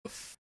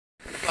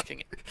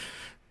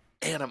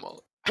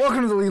animal.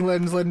 Welcome to the League of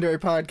Legends Legendary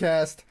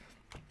Podcast.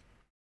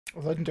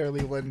 Legendary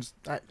League of Legends.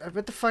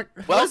 What the fuck?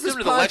 Welcome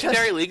to the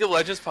Legendary League of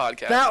Legends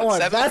podcast. That one.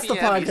 That's the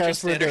podcast Eastern we're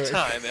Standard doing.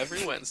 Time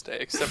every Wednesday,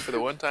 except for the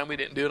one time we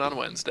didn't do it on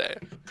Wednesday.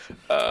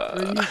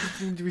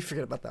 We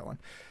forget about that one.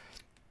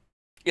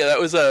 Yeah, that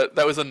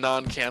was a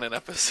non-canon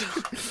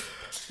episode.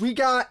 We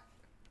got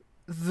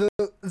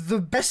the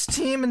best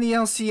team in the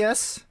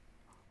LCS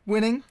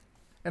winning,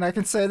 and I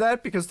can say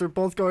that because they're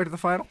both going to the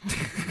final.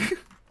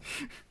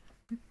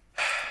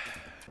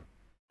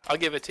 I'll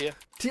give it to you.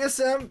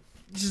 TSM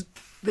just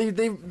they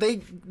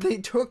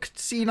took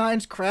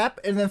C9's crap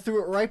and then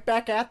threw it right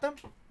back at them.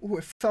 Ooh,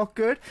 it felt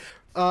good.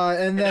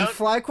 And then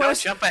FlyQuest. Don't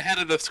jump ahead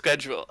of the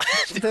schedule.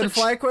 Then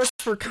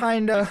FlyQuest were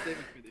kinda.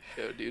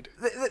 Show, dude.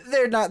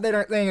 They ain't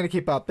gonna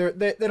keep up.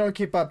 They don't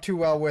keep up too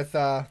well with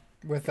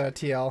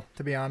TL,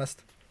 to be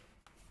honest.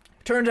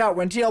 Turns out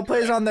when TL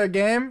plays on their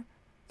game,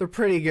 they're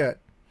pretty good.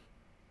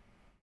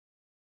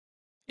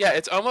 Yeah,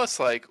 it's almost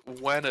like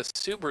when a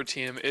super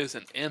team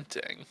isn't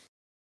inting.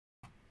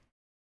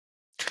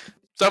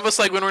 It's almost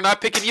like when we're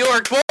not picking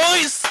York,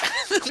 boys.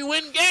 We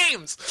win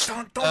games.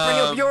 Don't bring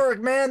up York,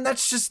 man.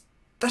 That's just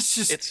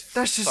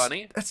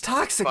funny. That's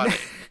toxic. Funny. Man.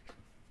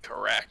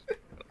 Correct.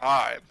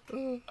 I'm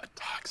a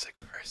toxic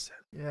person.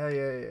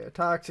 Yeah.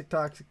 Toxic.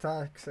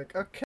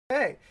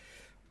 Okay.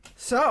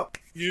 So.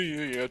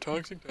 Yeah.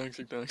 Toxic.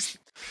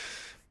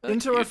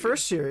 Into our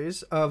first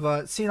series of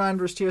C9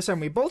 versus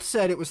TSM. We both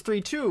said it was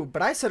 3-2,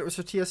 but I said it was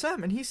for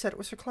TSM, and he said it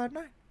was for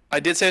Cloud9.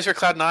 I did say it was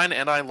for Cloud9,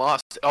 and I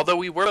lost. Although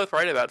we were both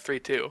right about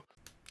 3-2.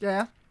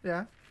 Yeah.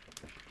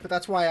 But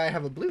that's why I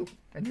have a blue,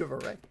 and you have a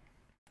red.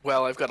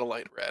 Well, I've got a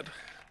light red.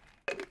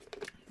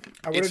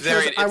 I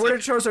would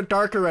have chose a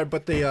darker red,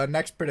 but the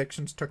next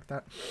predictions took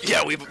that.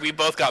 Yeah, we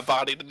both got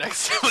bodied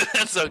next, but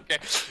that's okay.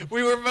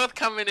 We were both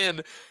coming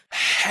in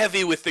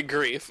heavy with the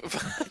grief.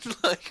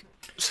 Like,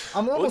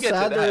 I'm a little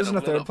sad there isn't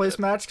a third place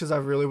match because I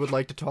really would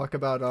like to talk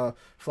about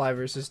Fly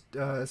versus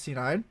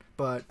C9,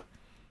 but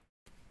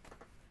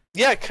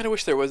yeah, I kind of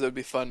wish there was. It would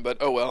be fun, but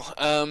oh well.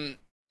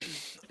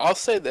 I'll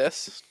say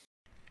this: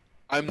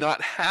 I'm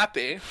not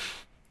happy.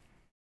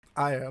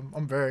 I am.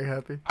 I'm very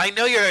happy. I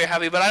know you're very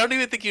happy, but I don't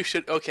even think you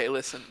should. Okay,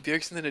 listen,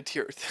 Bjergsen in a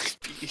tier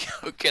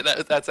 3. Okay,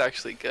 that's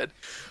actually good.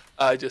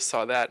 I just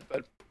saw that,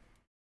 but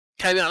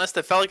can I be honest?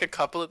 I felt like a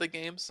couple of the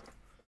games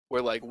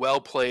were like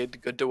well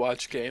played, good to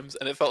watch games,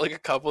 and it felt like a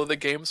couple of the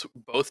games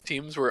both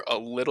teams were a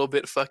little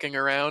bit fucking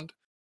around.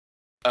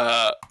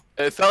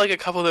 It felt like a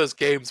couple of those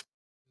games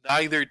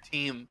neither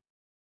team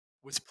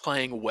was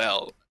playing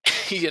well,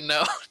 you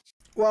know.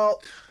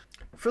 Well,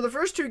 for the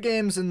first two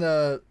games in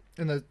the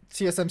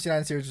CSM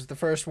C9 series, which is the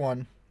first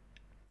one,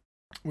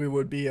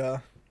 we'll be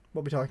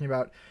talking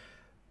about.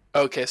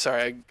 Okay,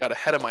 sorry, I got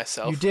ahead of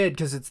myself. You did,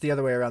 because it's the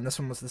other way around. This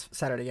one was the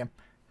Saturday game.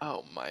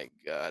 Oh my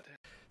god.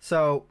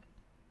 So,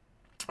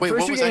 wait, first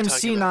what two was games I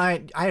talking C9,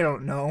 about? I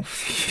don't know.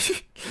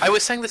 I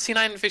was saying the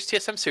C9 versus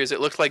TSM series. It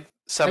looked like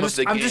some of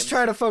the games. I'm just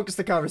trying to focus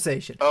the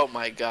conversation. Oh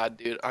my god,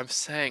 dude. I'm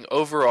saying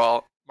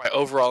overall, my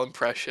overall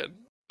impression.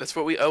 That's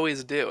what we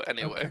always do,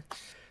 anyway. Okay.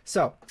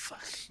 So,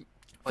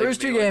 Like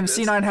first two games,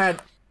 C9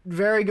 had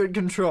very good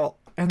control.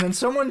 And then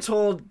someone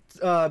told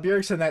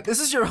Bjergsen that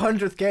this is your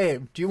 100th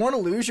game. Do you want to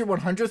lose your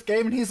 100th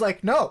game? And he's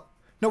like, no,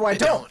 I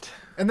don't.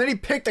 And then he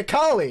picked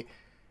Akali.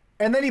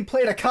 And then he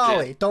played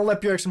Akali. Yeah. Don't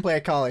let Bjergsen play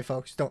Akali,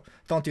 folks. Don't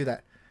do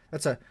that.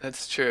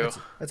 That's true.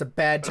 That's a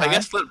bad time. I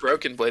guess let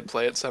Broken Blade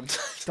play it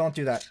sometimes. Don't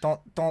do that.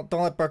 Don't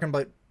let Broken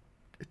Blade.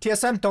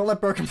 TSM, don't let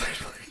Broken Blade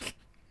play.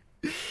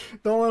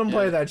 Don't let him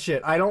play that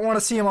shit. I don't want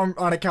to see him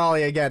on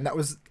Akali again. That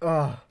was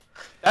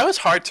That was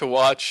hard to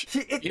watch.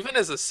 Even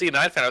as a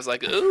C9 fan, I was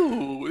like,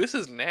 ooh, this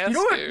is nasty.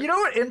 You know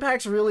what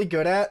Impact's really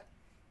good at?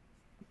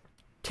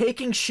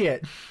 Taking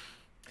shit.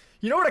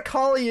 You know what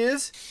Akali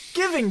is?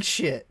 Giving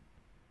shit.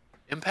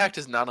 Impact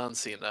is not on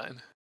C9.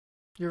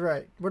 You're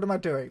right. What am I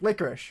doing?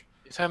 Licorice.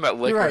 You're talking about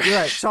Licorice. You're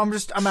right. So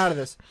I'm out of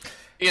this.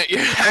 Yeah, you're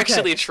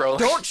actually trolling.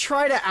 Don't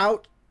try to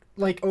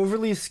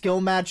overly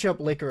skill matchup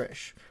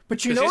Licorice.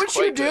 But you know what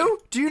you do?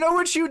 Do you know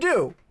what you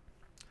do?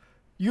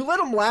 You let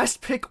him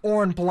last pick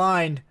Ornn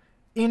blind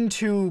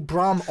into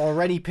Braum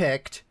already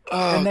picked,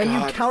 and then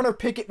you counter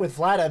pick it with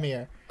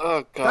Vladimir.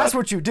 Oh god. That's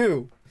what you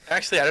do.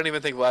 Actually, I don't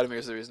even think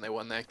Vladimir's the reason they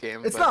won that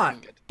game. It's not.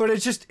 But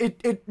it's just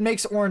it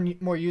makes Ornn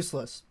more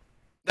useless.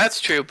 That's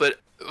true, but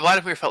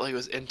Vladimir felt like he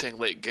was inting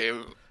late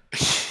game.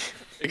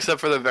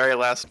 Except for the very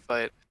last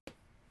fight.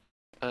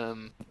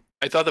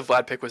 I thought the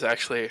Vlad pick was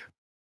actually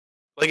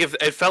like if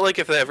it felt like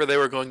if ever they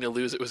were going to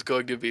lose, it was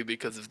going to be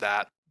because of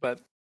that.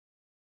 But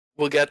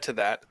we'll get to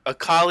that.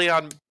 Akali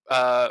on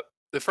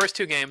the first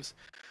two games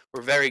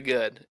were very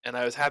good, and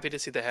I was happy to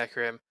see the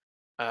Hecarim.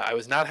 I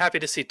was not happy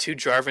to see two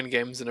Jarvan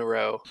games in a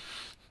row.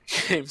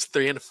 Games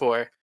 3 and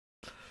 4.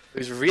 I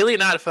was really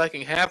not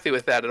fucking happy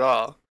with that at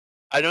all.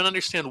 I don't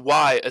understand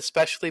why,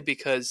 especially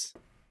because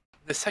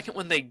the second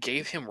one they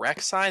gave him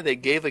Rek'Sai, they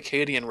gave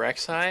Acadian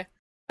Rek'Sai,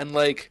 and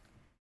like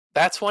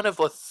that's one of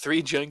the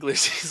 3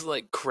 junglers he's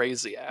like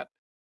crazy at.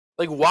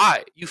 Like,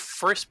 why? You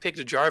first picked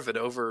Jarvan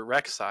over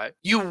Rek'Sai.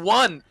 You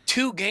won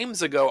 2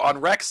 games ago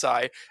on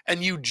Rek'Sai,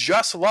 and you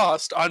just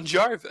lost on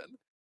Jarvan.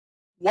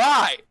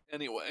 Why?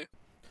 Anyway,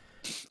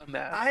 I'm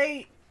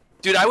mad.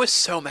 Dude, I was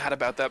so mad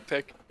about that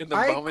pick in the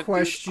moment. I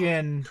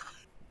question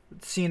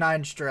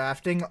C9's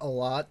drafting a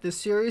lot this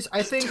series.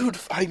 I think, dude,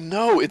 I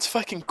know, it's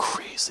fucking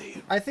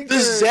crazy. I think the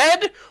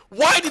Zed.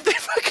 Why did they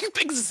fucking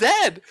pick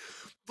Zed?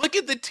 Look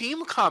at the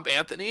team comp,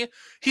 Anthony.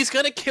 He's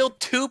gonna kill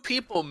 2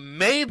 people,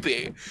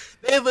 maybe.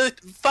 They have a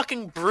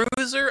fucking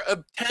bruiser,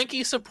 a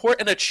tanky support,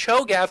 and a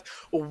Cho'Gath.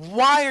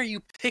 Why are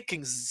you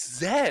picking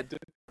Zed?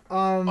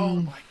 Oh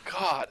my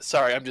god.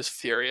 Sorry, I'm just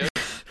furious.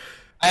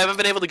 I haven't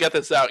been able to get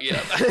this out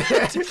yet.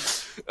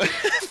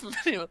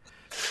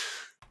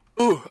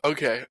 Ooh,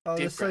 okay. Oh,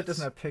 this site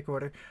doesn't have pick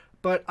order.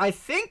 But I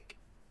think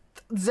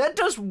Zed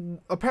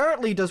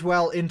apparently does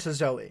well into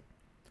Zoe.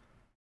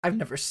 I've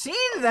never seen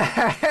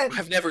that.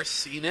 I've never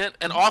seen it,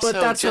 and also,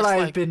 but that's just what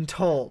I've been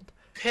told.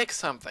 Pick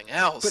something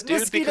else, but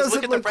dude. Niski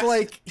doesn't look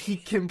like he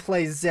can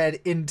play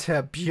Zed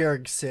into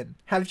Bjergsen.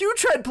 Have you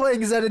tried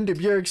playing Zed into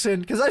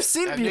Bjergsen? Because I've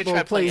seen people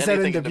play Zed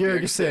into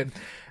Bjergsen,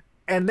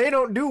 and they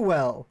don't do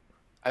well.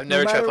 I've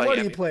never tried playing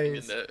anything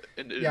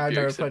into I've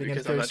never played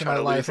against Bjergsen in my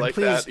life. And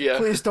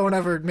please don't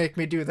ever make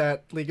me do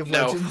that, League of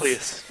Legends. No,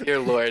 please, dear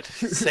Lord,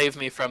 save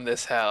me from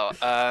this hell.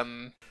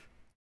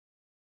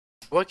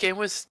 What game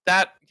was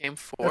that? Game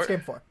 4? That's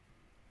game 4.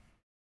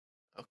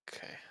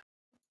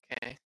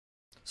 Okay.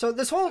 So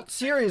this whole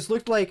series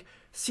looked like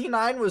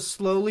C9 was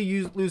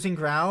slowly losing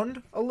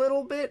ground a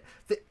little bit.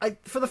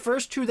 For the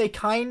first 2, they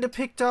kind of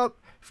picked up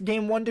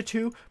game 1 to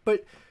 2,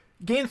 but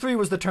game 3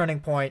 was the turning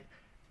point,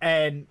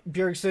 and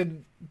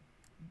Bjergsen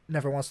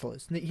never wants to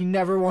lose. He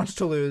never wants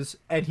to lose,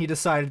 and he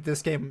decided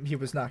this game he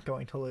was not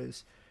going to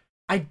lose.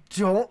 I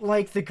don't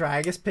like the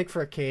Gragas pick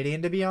for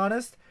Akaadian, to be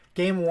honest.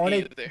 Game one,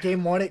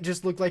 it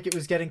just looked like it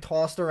was getting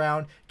tossed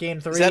around. Game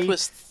 3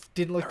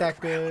 didn't look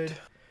that good.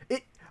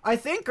 I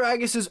think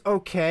Gragas is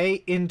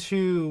okay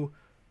into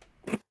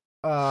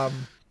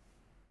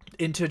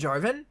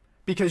Jarvan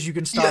because you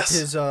can stop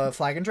his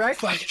flag and drag.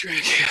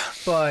 Yeah.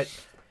 But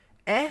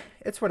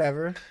it's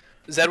whatever.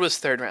 Zed was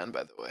 3rd round,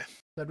 by the way.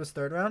 Zed was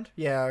 3rd round?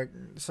 Yeah,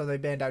 so they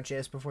banned out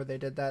Jace before they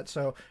did that.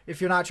 So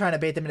if you're not trying to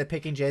bait them into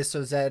picking Jace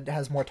so Zed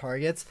has more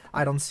targets,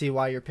 I don't see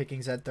why you're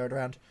picking Zed 3rd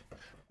round.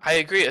 I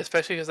agree,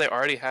 especially because they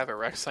already have a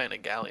Rek'Sai and a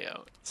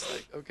Galio. It's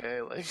like, okay,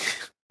 like...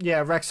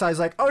 Yeah, Rek'Sai's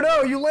like, oh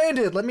no, you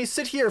landed! Let me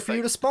sit here for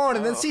you to spawn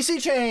and then CC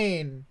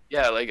chain!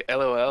 Yeah, like,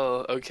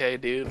 LOL, okay,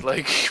 dude,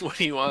 like, what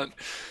do you want?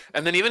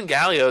 And then even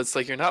Galio, it's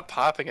like, you're not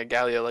popping a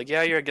Galio. Like,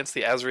 yeah, you're against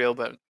the Azrael,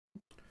 but...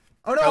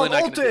 Oh no, I'm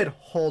ulted!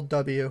 Hold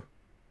W.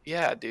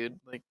 Yeah, dude,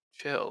 like,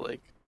 chill,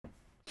 like...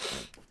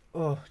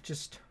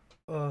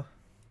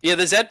 Yeah,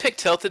 the Zed pick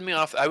tilted me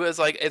off. I was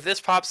like, if this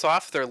pops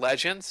off, they're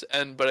legends,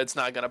 but it's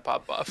not gonna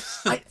pop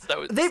off. I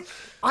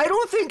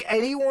don't think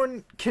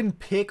anyone can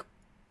pick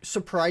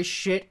surprise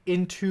shit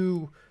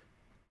into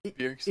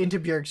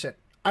Bjergsen.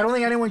 I don't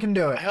think anyone can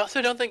do it. I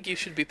also don't think you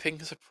should be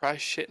picking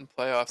surprise shit in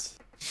playoffs.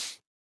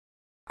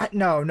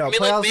 No. I mean,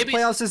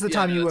 playoffs is the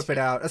time you whip it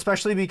out,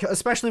 especially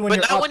when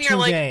you're up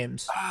 2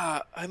 games.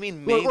 I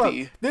mean, maybe. Look,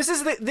 this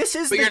is the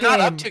but you're not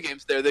up 2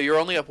 games there. You're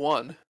only up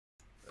 1.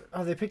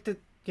 Oh, they picked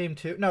it. Game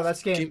 2? No,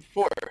 that's game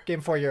 4. Game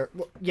 4,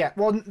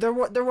 they're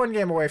 1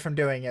 game away from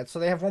doing it, so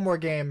they have 1 more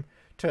game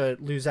to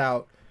lose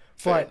out.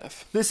 Fair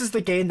enough. This is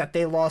the game that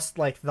they lost,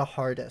 like, the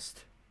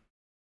hardest.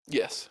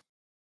 Yes.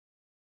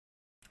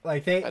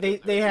 Like,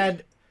 they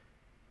had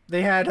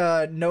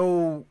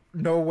no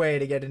way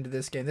to get into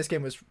this game. This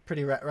game was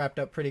pretty wrapped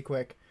up pretty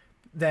quick.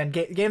 Then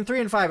game 3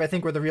 and 5, I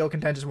think, were the real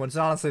contentious ones.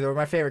 And honestly, they were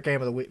my favorite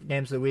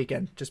games of the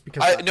weekend, just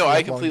because.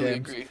 I completely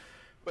agree.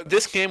 But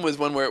this game was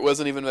one where it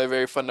wasn't even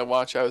very fun to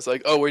watch. I was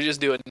like, oh, we're just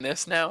doing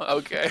this now?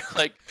 Okay,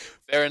 like,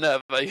 fair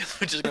enough. I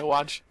guess we're just gonna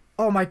watch.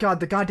 Oh my god,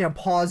 the goddamn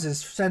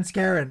pauses.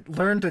 Svenskeren,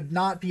 learn to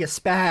not be a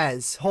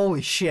spaz.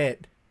 Holy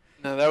shit.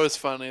 No, that was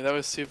funny. That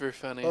was super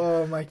funny.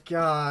 Oh my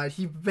god,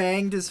 he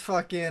banged his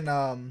fucking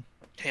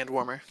hand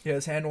warmer. Yeah,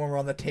 his hand warmer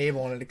on the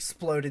table and it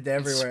exploded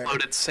everywhere.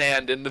 Exploded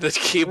sand into the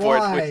keyboard.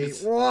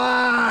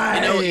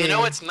 Why? You know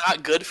what's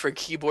not good for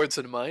keyboards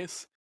and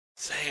mice?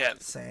 Sand.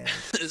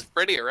 It's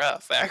pretty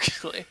rough,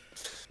 actually.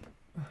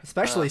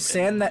 Especially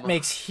sand that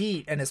makes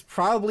heat and is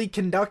probably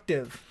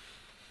conductive.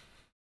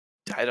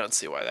 I don't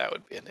see why that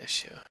would be an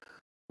issue.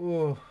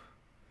 Ooh.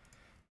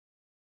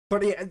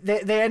 But yeah,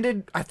 they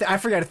ended. I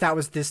forget if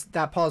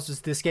that pause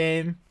was this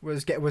game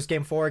was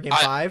game 4 or game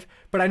 5.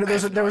 But I know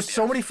there was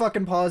so many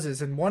fucking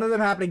pauses, and one of them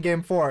happened in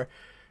game 4,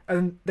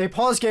 and they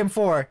paused game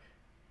 4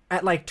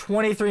 at like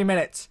 23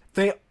 minutes.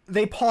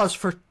 They paused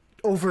for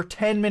over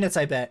 10 minutes,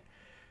 I bet.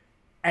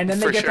 And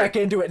then they get back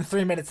into it in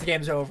 3 minutes, the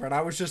game's over. And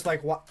I was just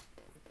like, what?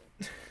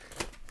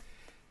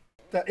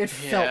 It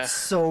felt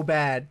so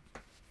bad.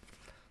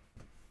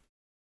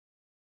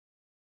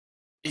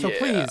 So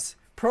please,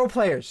 pro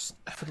players,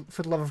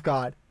 for the love of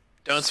God.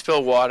 Don't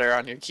spill water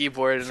on your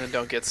keyboard and then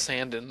don't get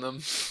sand in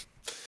them.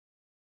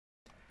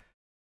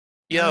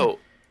 Yo,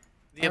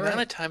 The amount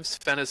of time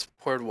Sven has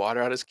poured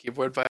water out his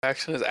keyboard by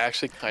accident is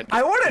actually kind of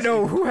I want to crazy.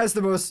 know who has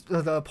the most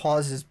the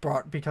pauses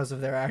brought because of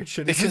their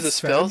action. Is Because it of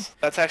Sven? spills?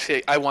 That's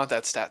actually, I want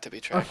that stat to be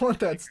I tracked. want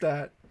that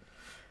stat.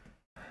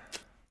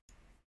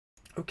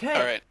 Okay.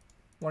 All right.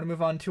 Want to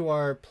move on to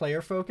our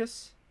player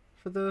focus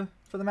for the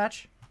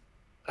match?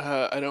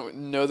 I don't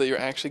know that you're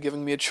actually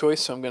giving me a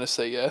choice, so I'm gonna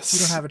say yes. You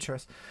don't have a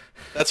choice.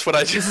 That's what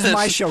I This just. is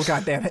my show,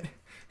 goddammit.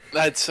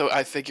 So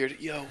I figured,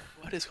 yo,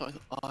 what is going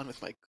on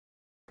with my?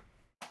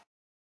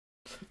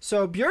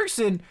 So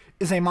Bjergsen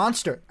is a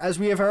monster, as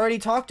we have already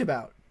talked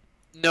about.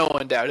 No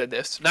one doubted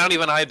this. Not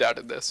even I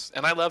doubted this,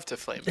 and I love to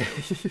flame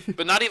you.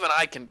 But not even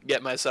I can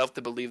get myself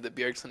to believe that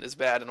Bjergsen is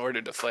bad in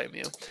order to flame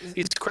you.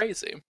 He's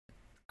crazy.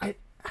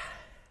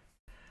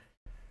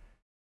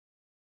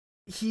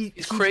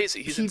 He's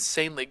crazy. He's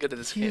insanely good at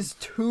this game. He's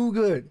too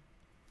good.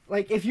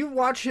 Like, if you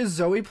watch his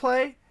Zoe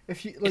play,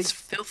 if you like, It's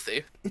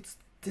filthy. it's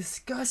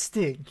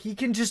disgusting. He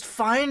can just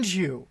find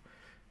you.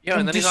 Yeah,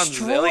 and then he's on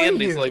destroy Zillion,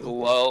 and he's you. like,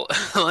 lol.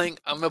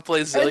 Like, I'm gonna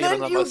play Zillion, And and,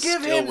 then I'm you gonna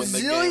give still him win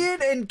the game.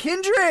 Zillion and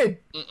Kindred.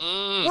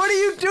 Mm-mm. What are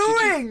you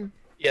doing?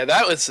 Yeah,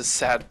 that was a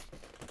sad...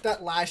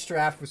 That last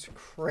draft was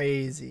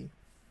crazy.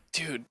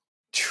 Dude,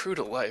 true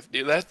to life,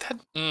 dude.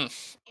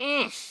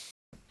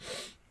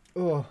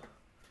 Oh,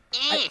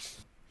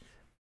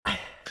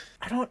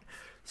 I don't.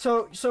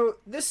 So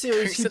this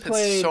series he Bjergsen had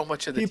played. so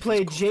much of the He team's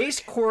played core.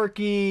 Jace,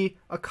 Corki,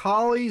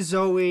 Akali,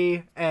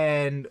 Zoe,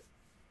 and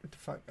what the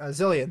fuck,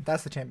 Zillion.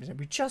 That's the championship.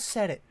 We just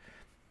said it.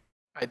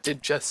 I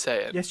did just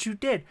say it. Yes, you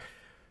did.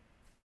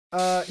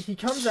 He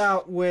comes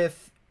out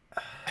with.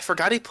 I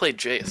forgot he played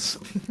Jace.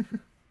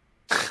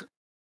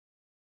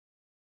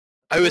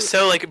 I was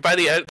so like by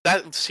the end,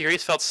 that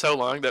series felt so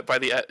long that by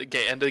the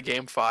end of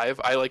Game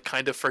 5, I like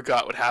kind of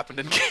forgot what happened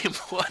in Game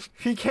 1.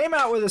 He came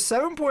out with a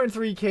 7.3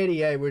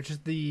 KDA, which is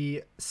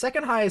the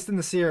second highest in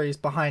the series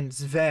behind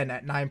Sven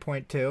at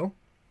 9.2.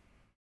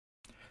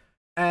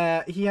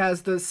 He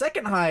has the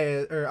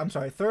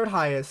third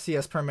highest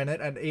CS per minute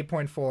at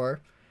 8.4,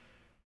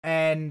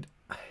 and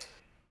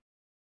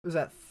was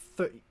that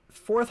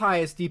fourth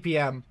highest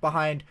DPM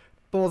behind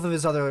both of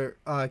his other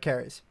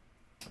carries.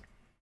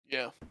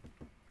 Yeah,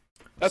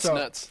 that's So-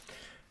 nuts.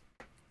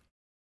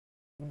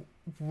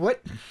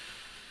 What?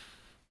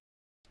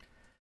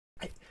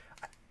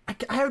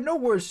 I have no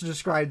words to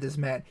describe this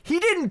man. He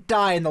didn't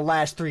die in the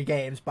last 3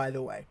 games, by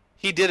the way.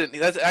 He didn't.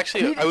 That's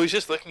actually. He- I was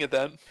just looking at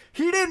that.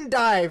 He didn't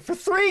die for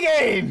 3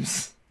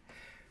 games.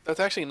 That's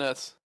actually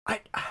nuts.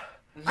 I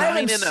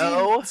haven't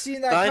 9-0,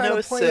 seen that kind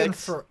of play in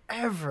 906.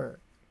 forever.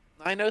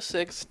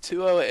 906,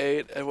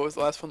 208, and what was the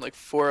last one? Like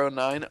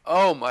 409.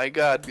 Oh my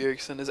God,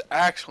 Bjergsen is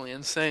actually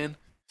insane.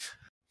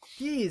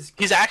 He's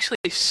He's actually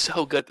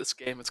so good this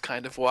game. It's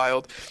kind of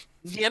wild.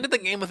 He ended the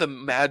game with a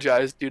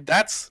Magi's, dude.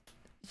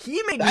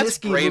 he made That's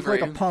Niski look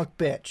like a bravery. punk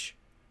bitch.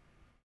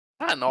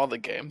 Not in all the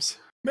games.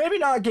 Maybe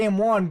not game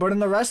 1, but in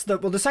the rest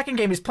of the second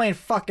game he's playing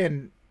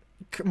fucking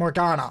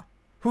Morgana.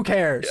 Who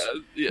cares?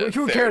 Yeah.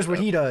 Who fair cares what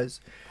enough. he does?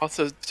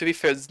 Also, to be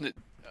fair,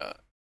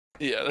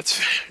 yeah, that's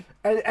fair.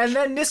 And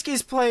then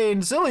Niski's playing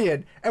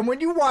Zillion. And when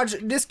you watch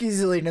Niski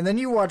Zillion and then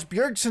you watch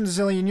Bjergsen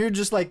Zillion, you're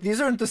just like, these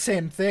aren't the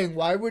same thing.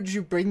 Why would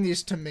you bring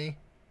these to me?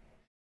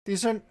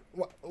 These aren't.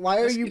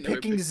 Why are Niski you never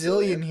picking picked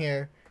Zillion Zillion.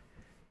 here?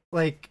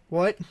 Like,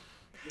 what?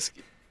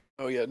 Niski.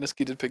 Oh yeah,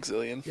 Niski did pick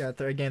Zillion. Yeah,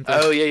 third game 3.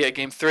 Oh yeah,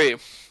 Game 3.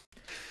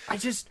 I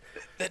just.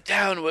 The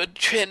downward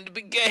trend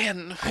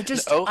began. I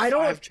just- Oh, I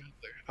don't-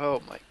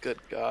 Oh my good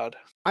God.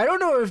 I don't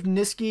know if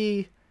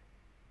Niski.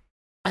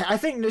 I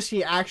think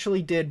Niski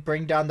actually did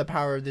bring down the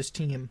power of this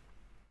team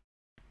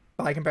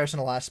by comparison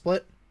to last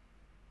split.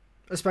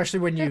 Especially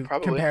when Yeah, you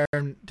probably. compare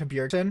him to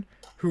Bjergsen,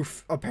 who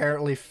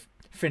apparently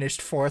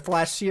finished 4th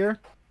last year.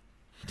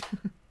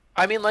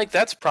 I mean, like,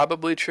 that's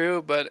probably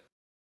true, but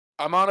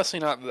I'm honestly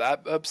not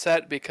that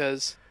upset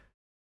because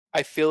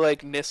I feel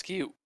like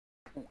Niski,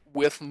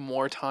 with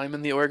more time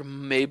in the org,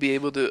 may be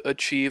able to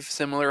achieve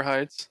similar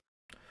heights.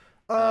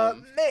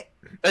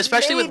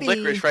 Especially with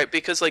Maybe. Licorice, right?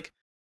 Because, like,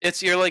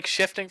 you're, like,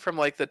 shifting from,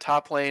 like, the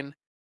top lane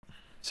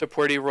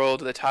supporty role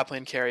to the top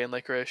lane carry in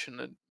Licorice and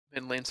the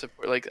mid lane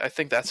support. Like, I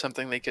think that's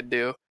something they could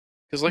do.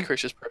 Because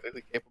Licorice is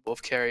perfectly capable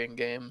of carrying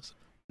games.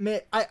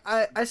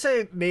 I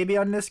say maybe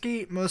on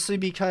Niski, mostly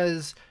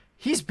because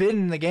he's been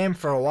in the game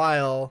for a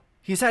while.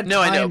 He's had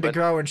No, I time know, to but-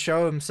 grow and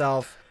show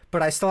himself,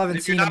 but I still haven't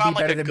If you're seen him not be on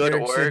like better a than good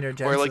Bjergsen or org,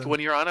 or like Jensen. when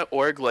you're on an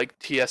org like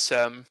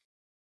TSM,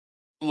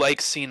 like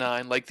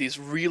C9, like these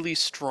really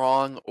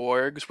strong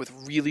orgs with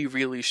really,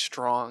 really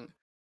strong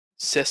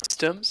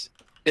systems,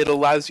 it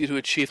allows you to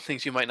achieve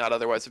things you might not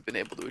otherwise have been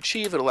able to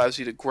achieve. It allows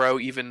you to grow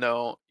even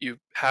though you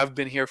have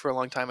been here for a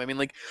long time. I mean,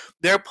 like,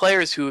 there are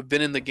players who have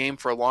been in the game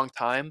for a long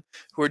time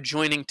who are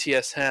joining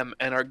TSM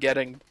and are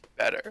getting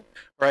better,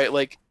 right?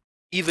 Like,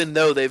 even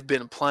though they've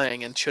been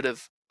playing and should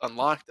have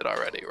unlocked it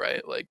already,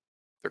 right? Like,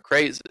 they're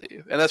crazy.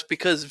 And that's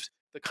because of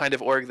the kind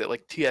of org that,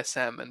 like,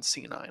 TSM and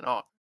C9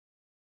 are,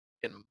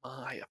 in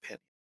my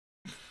opinion.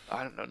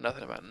 I don't know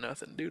nothing about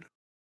nothing, dude.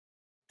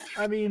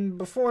 I mean,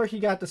 before he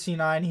got to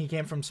C9, he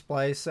came from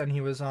Splice, and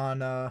he was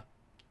on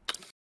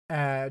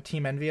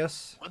Team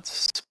Envious.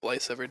 What's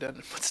Splice ever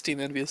done? What's Team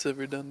Envious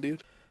ever done,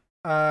 dude?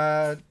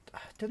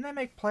 Didn't they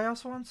make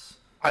playoffs once?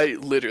 I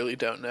literally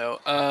don't know.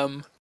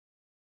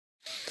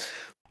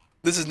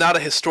 This is not a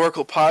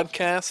historical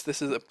podcast.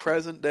 This is a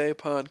present day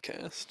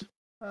podcast.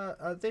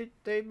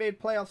 They made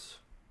playoffs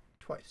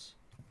twice.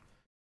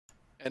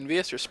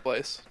 Envious or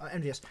Splice?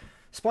 Envious.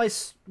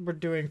 Splice were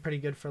doing pretty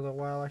good for a little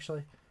while,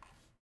 actually.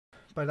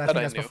 But I think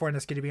that's before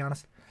Niski, to be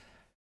honest.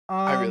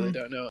 I really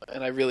don't know,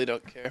 and I really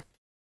don't care.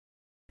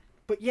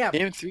 But yeah.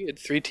 Game 3 had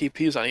 3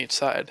 TPs on each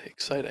side.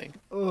 Exciting.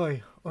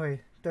 Oi.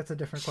 That's a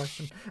different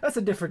question. That's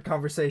a different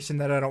conversation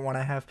that I don't want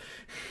to have.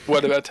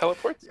 What about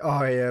teleports?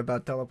 Oh, yeah,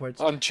 about teleports.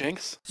 On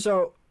Jinx?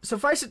 So,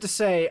 suffice it to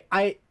say,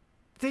 I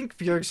think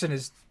Bjergsen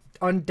is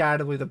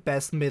undoubtedly the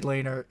best mid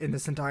laner in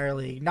this entire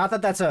league. Not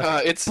that that's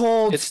a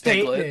bold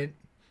statement.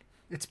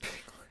 Piglet.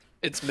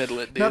 It's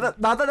Midland, dude. Not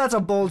that that's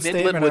a bold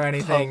Midland statement or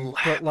anything,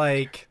 but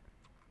like,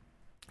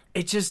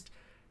 it just...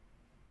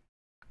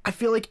 I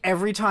feel like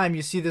every time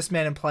you see this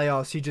man in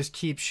playoffs, he just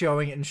keeps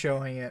showing it and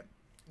showing it.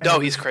 No,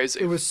 he's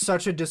crazy. It was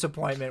such a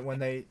disappointment when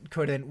they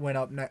couldn't win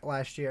up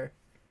last year.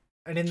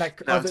 And in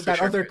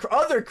that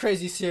other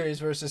crazy series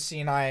versus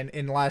C9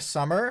 in last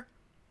summer,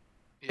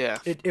 yeah,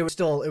 it was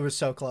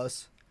so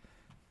close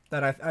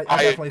that I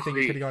definitely think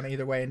it could have gone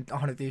either way, and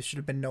 100 Thieves should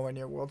have been nowhere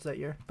near Worlds that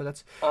year. But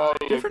that's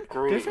different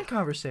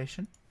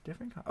conversation.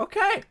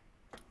 Okay.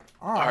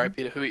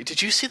 R.I.P. to Hui.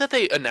 Did you see that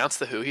they announced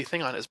the Hui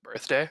thing on his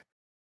birthday?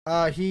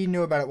 He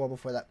knew about it well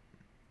before that.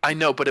 I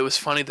know, but it was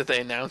funny that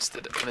they announced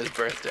it on his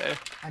birthday.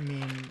 I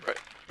mean,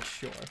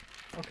 sure.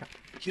 Okay.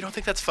 You don't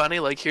think that's funny?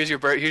 Like, here's your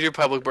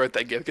public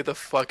birthday gift. Get the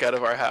fuck out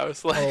of our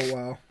house. Like, oh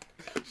wow.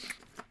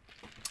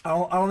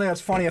 I don't think that's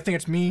funny. I think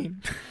it's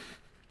mean.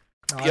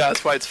 No, yeah,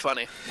 that's why it's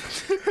funny.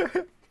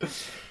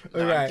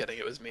 No, I'm kidding.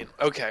 It was mean.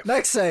 Okay.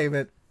 Next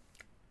segment.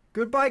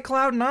 Goodbye,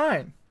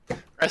 Cloud9.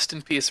 Rest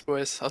in peace,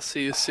 boys. I'll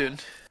see you soon.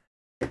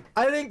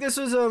 I think this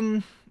was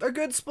a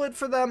good split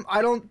for them.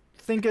 I don't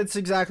think it's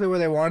exactly where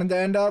they wanted to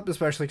end up,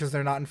 especially because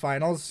they're not in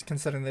finals,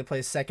 considering they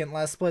placed second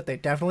last split. They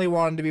definitely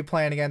wanted to be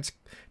playing against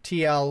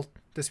TL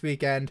this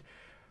weekend.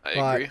 I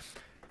agree.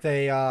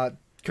 They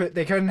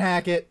couldn't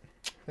hack it.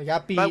 They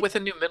got beat. But with a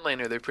new mid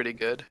laner, they're pretty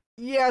good.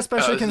 Yeah,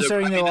 especially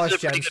considering they lost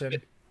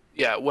Jensen.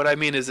 Yeah, what I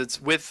mean is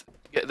it's with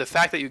the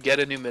fact that you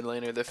get a new mid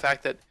laner, the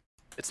fact that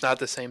it's not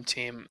the same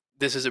team,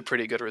 this is a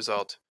pretty good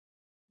result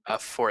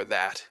for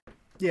that.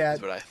 Yeah,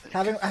 is what I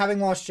think. Having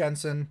lost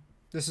Jensen,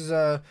 this is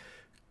a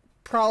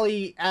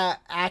probably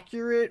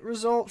accurate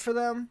result for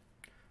them.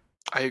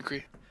 I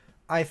agree.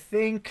 I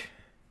think...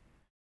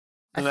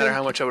 No matter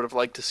how much I would have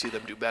liked to see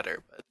them do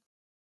better, but...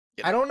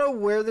 Yeah. I don't know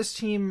where this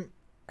team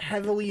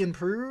heavily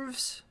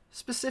improves,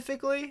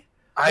 specifically.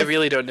 I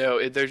really don't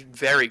know.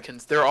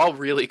 They're all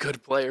really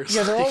good players.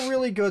 Yeah, they're all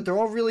really good. They're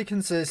all really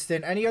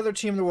consistent. Any other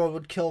team in the world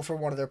would kill for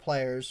one of their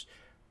players.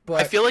 But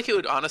I feel like it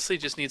would honestly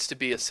just needs to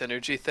be a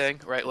synergy thing,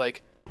 right?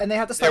 Like, and they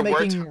have to stop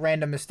making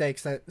random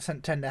mistakes that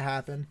tend to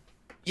happen.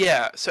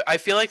 Yeah, so I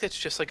feel like it's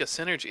just like a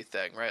synergy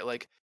thing, right?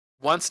 Like,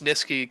 once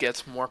Niski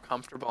gets more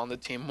comfortable on the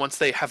team, once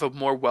they have a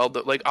more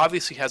like,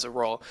 obviously he has a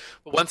role,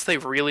 but once they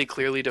really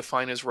clearly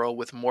define his role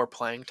with more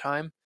playing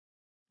time,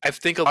 I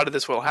think a lot of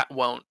this will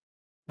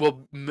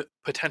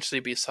potentially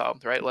be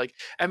solved, right? Like,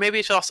 and maybe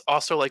it's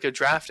also like a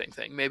drafting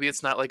thing. Maybe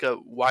it's not like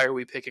why are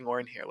we picking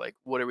Ornn here? Like,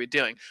 what are we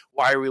doing?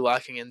 Why are we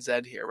locking in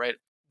Zed here, right?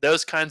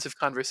 Those kinds of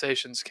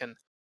conversations can,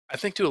 I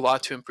think, do a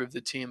lot to improve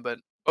the team, but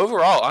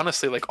overall,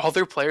 honestly, like, all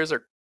their players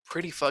are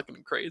pretty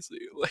fucking crazy.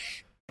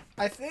 Like,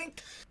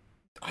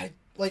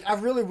 I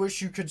really wish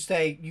you could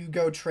say you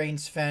go train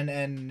Sven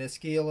and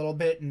Niski a little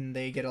bit and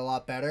they get a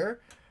lot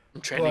better.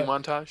 Training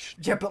montage.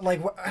 Yeah, but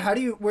like,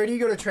 where do you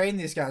go to train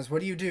these guys?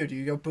 What do you do? Do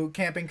you go boot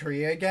camp in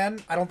Korea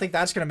again? I don't think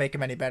that's gonna make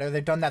them any better.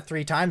 They've done that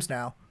 3 times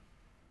now.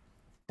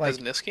 Like, as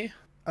Niski?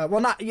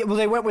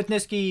 They went with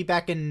Niski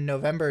back in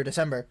November,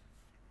 December.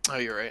 Oh,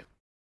 you're right.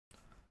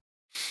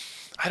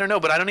 I don't know,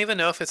 but I don't even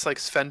know if it's like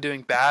Sven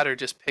doing bad or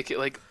just pick it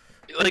like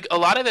a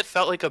lot of it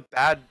felt like a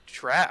bad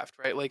draft,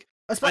 right? Like,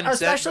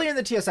 especially in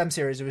the TSM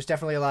series, it was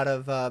definitely a lot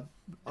of the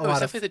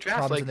draft.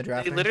 Like, in the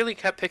draft. They literally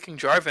kept picking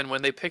Jarvan.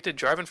 When they picked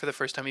Jarvan for the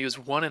first time, he was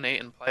 1-8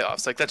 in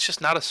playoffs. Like, that's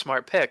just not a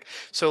smart pick.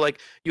 So, like,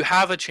 you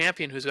have a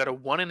champion who's got a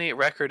 1-8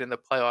 record in the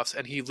playoffs,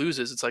 and he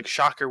loses. It's like,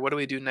 shocker. What do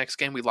we do next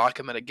game? We lock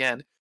him in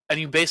again, and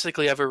you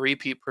basically have a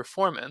repeat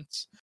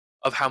performance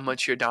of how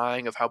much you're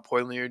dying, of how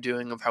poorly you're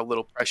doing, of how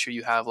little pressure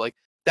you have. Like,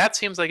 that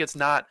seems like it's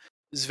not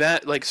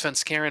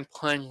Svenskeren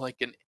playing like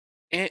an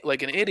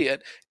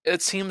idiot.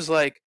 It seems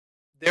like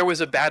there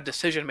was a bad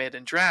decision made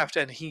in draft,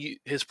 and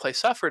his play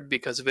suffered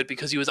because of it,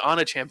 because he was on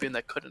a champion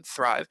that couldn't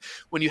thrive.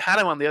 When you had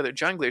him on the other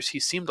junglers, he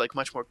seemed like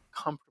much more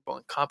comfortable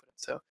and competent.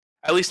 So,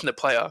 at least in the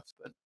playoffs,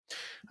 but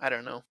I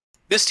don't know.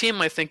 This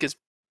team, I think, is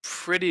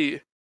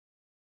pretty...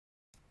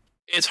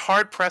 It's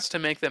hard-pressed to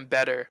make them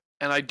better,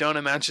 and I don't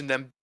imagine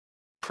them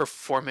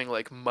performing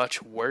like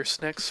much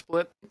worse next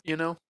split, you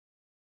know?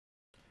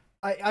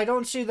 I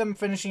don't see them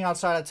finishing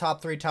outside of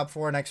top 3, top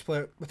 4 next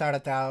split without a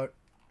doubt.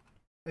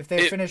 If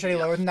they finish any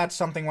lower than that,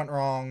 something went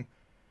wrong.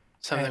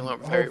 Something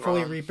went very wrong.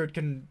 Hopefully Reaper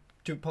can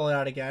to pull it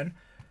out again.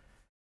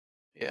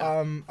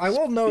 Yeah. I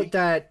will note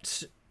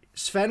that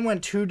Sven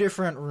went 2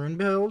 different rune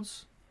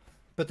builds,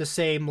 but the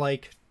same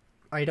like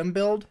item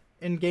build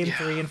in game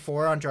 3 and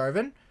 4 on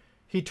Jarvan.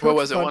 He took what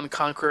was it? One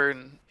Conqueror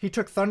and he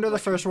took Thunder the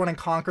first one and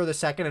Conquer the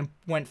second, and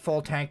went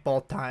full tank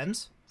both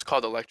times. it's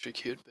called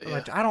Electrocute.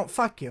 But yeah. I don't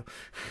fuck you.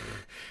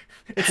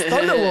 It's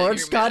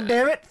Thunderlords,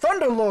 goddammit,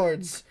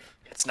 Thunderlords.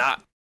 It's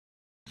not.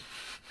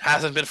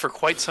 Hasn't been for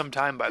quite some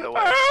time, by the way.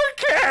 I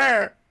don't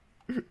care.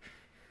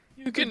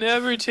 You can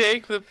never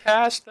take the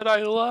past that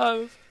I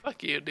love.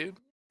 Fuck you, dude.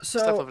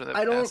 So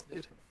I don't past,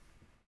 dude.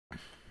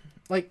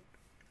 like.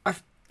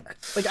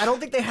 I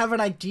don't think they have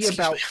an idea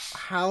about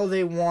how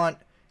they want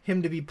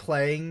him to be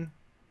playing,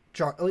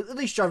 at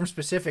least Jarvan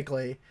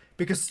specifically,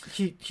 because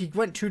he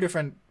went 2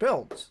 different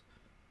builds.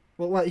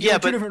 Well, he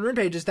went 2 different rune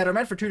pages that are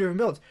meant for 2 different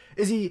builds.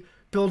 Is he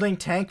building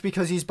tank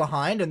because he's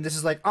behind, and this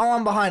is like, oh,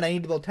 I'm behind, I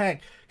need to build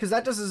tank? Because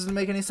that doesn't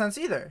make any sense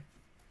either.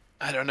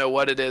 I don't know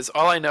what it is.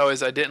 All I know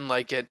is I didn't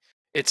like it.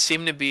 It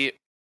seemed to be.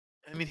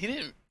 I mean, he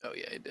didn't. Oh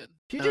yeah, he did.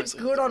 He did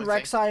good on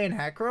Rek'Sai and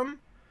Hecarim,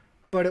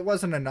 but it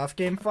wasn't enough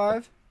game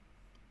 5.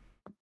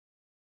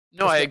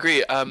 No, I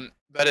agree.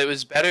 But it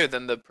was better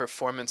than the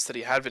performance that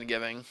he had been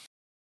giving.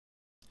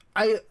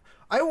 I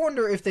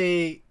wonder if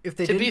they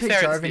didn't pick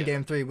Jarvan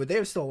game 3, would they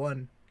have still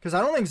won? Because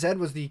I don't think Zed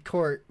was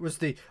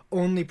the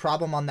only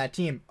problem on that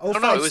team.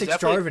 056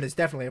 Jarvan is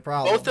definitely a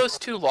problem. Both those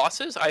 2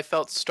 losses I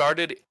felt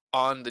started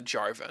on the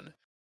Jarvan.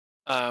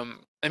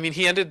 I mean,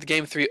 he ended the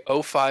game 3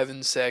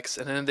 0-5-6,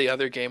 and then the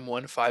other game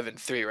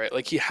 1-5-3, right?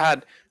 Like, he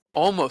had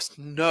almost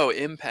no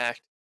impact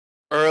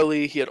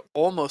early. He had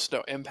almost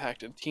no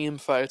impact in team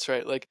fights,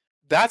 right? Like,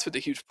 that's what the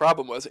huge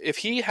problem was. If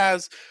he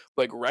has,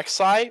 like,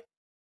 Rek'Sai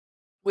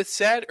with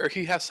Zed, or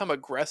he has some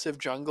aggressive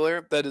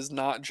jungler that is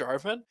not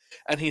Jarvan,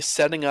 and he's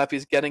setting up,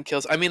 he's getting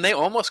kills. I mean, they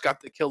almost got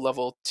the kill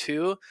level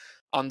 2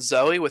 on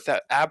Zoe with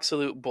that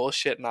absolute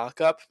bullshit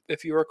knockup,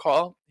 if you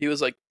recall. He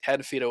was, like,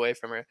 10 feet away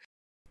from her.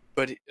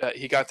 But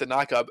he got the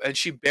knockup, and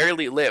she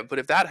barely lived. But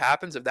if that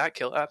happens, if that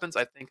kill happens,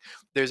 I think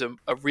there's a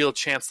real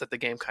chance that the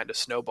game kind of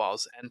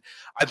snowballs. And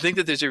I think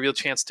that there's a real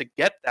chance to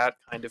get that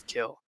kind of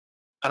kill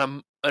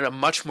in a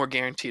much more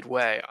guaranteed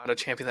way on a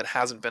champion that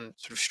hasn't been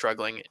sort of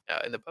struggling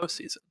in the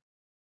postseason.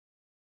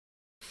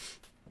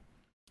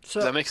 So,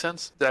 does that make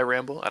sense? Did I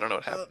ramble? I don't know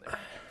what happened there.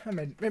 I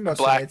mean, it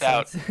must have made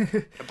sense.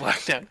 I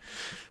blacked out.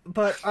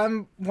 But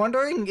I'm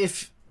wondering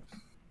if,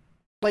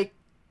 like,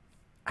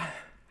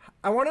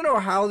 I want to know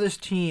how this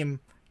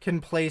team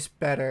can place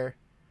better,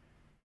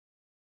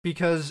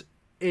 because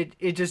it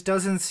just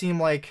doesn't seem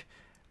like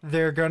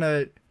they're going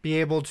to be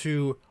able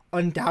to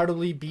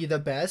undoubtedly be the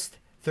best.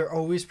 They're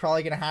always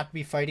probably going to have to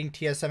be fighting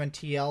TSM and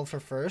TL for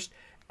first.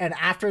 And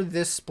after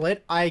this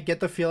split, I get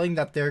the feeling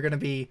that they're going to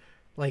be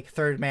like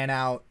third man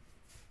out,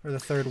 or the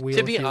third wheel.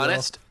 To be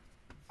honest,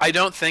 I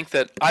don't think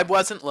that I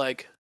wasn't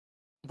like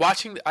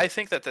watching. I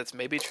think that that's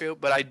maybe true,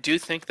 but I do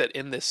think that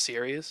in this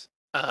series,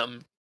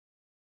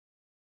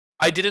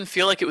 I didn't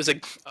feel like it was a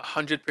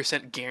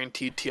 100%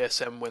 guaranteed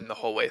TSM win the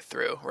whole way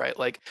through, right?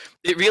 Like,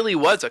 it really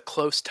was a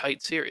close,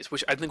 tight series,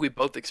 which I think we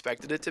both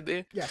expected it to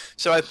be. Yeah.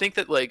 So I think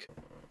that, like,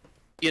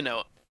 you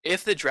know,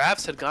 if the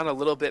drafts had gone a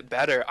little bit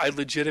better, I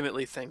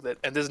legitimately think that,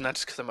 and this is not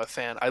just because I'm a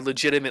fan, I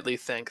legitimately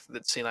think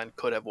that C9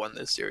 could have won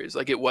this series.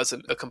 Like, it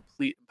wasn't a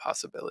complete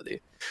impossibility.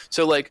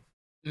 So, like,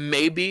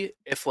 maybe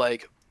if,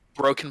 like,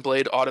 Broken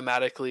Blade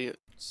automatically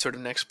sort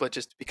of next split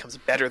just becomes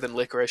better than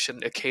Licorice,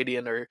 and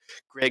Acadian or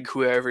Greg,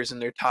 whoever's in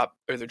their top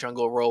or their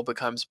jungle role,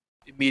 becomes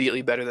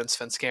immediately better than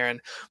Svenskeren.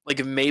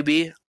 Like,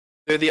 maybe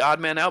they're the odd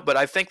man out, but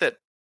I think that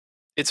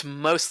it's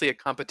mostly a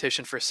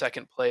competition for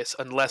second place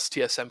unless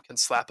TSM can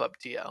slap up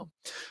TL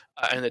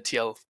and the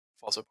TL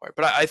falls apart.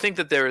 But I think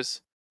that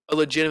there's a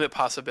legitimate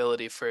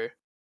possibility for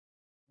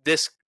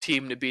this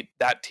team to beat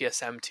that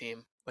TSM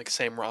team, like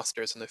same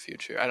rosters in the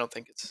future. I don't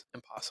think it's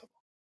impossible.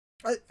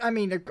 I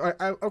mean,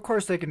 of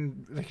course they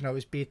can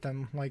always beat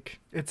them.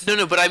 Like, it's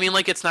no, but I mean,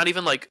 like, it's not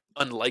even like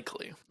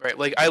unlikely, right?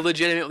 Like, I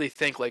legitimately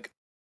think like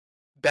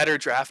better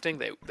drafting,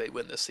 they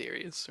win this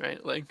series,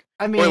 right? Like,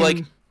 I mean, or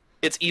like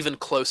it's even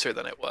closer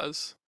than it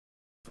was.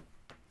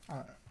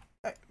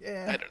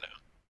 Yeah. I don't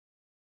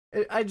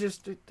know. I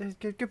just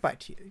goodbye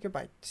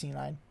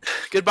C9.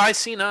 Goodbye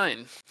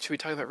C9. Should we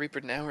talk about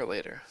Reaper now or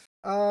later?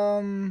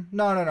 No.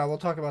 We'll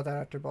talk about that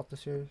after both the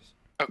series.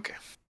 Okay.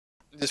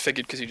 Just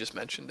figured because you just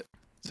mentioned it.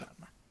 So.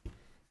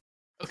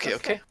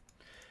 Okay.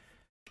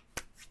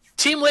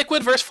 Team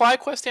Liquid versus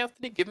FlyQuest,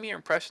 Anthony. Give me your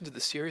impressions of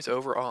the series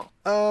overall.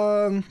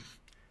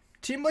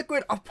 Team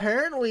Liquid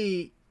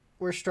apparently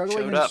were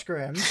struggling in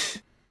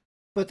scrims,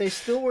 but they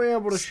still were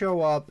able to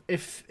show up.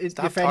 If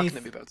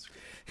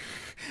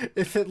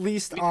at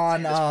least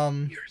on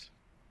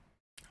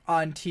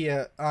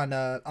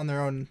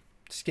their own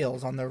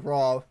skills, on their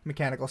raw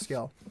mechanical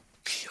skill.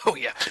 Oh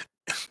yeah.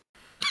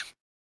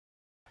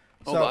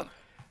 Hold on.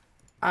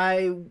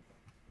 I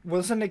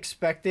wasn't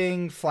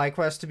expecting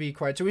FlyQuest to be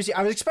quite so easy.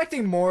 I was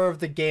expecting more of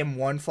the game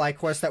 1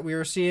 FlyQuest that we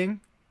were seeing,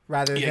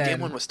 rather than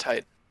game 1 was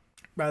tight.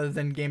 Rather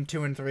than game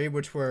 2 and 3,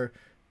 which were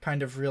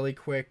kind of really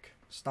quick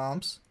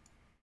stomps.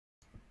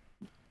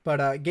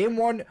 But game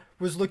one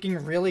was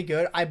looking really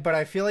good. But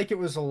I feel like it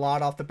was a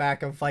lot off the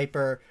back of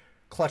Viper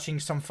clutching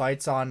some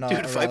fights on Dude,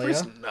 Aurelia.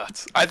 Viper's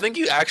nuts. I think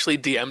you actually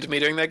DM'd me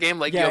during that game.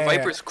 Like, Yeah, yo, yeah,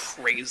 Viper's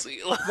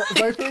crazy.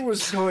 Viper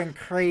was going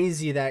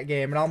crazy that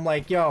game, and I'm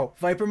like, yo,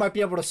 Viper might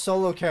be able to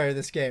solo carry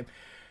this game.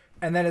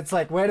 And then it's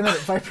like, wait a minute,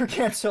 Viper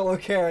can't solo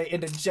carry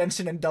into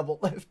Jensen and double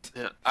lift.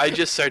 Yeah, I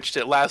just searched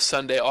it last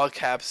Sunday, all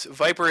caps.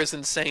 Viper is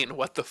insane.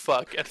 What the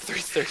fuck? At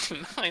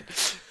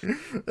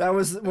 339. That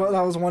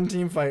was one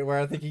team fight where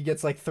I think he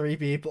gets like 3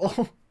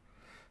 people.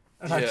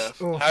 And Yeah,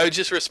 I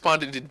just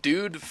responded to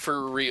dude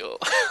for real.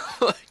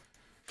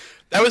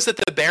 That was at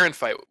the Baron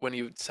fight when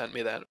you sent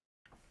me that.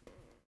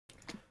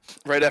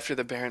 Right after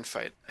the Baron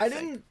fight. I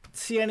didn't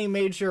see any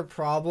major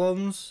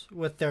problems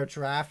with their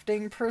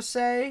drafting per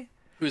se.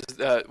 Who's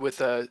with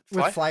Fly?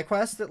 With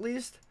FlyQuest at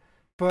least,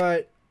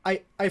 but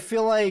I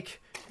feel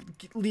like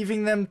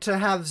leaving them to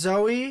have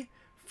Zoe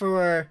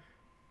for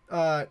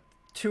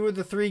 2 of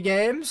the 3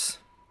 games.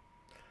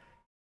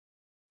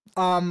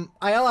 I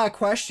had a lot of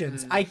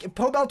questions.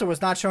 Pobelter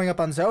was not showing up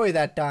on Zoe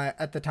at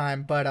the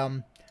time, but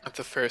at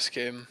the first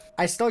game,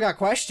 I still got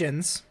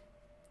questions.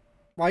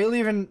 Why are you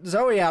leaving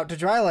Zoe out to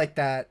dry like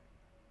that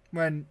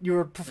when you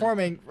were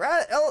performing?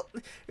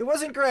 It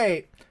wasn't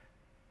great,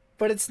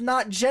 but it's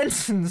not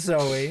Jensen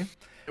Zoe.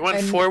 It went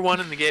 4-1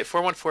 in the game.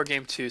 4-1-4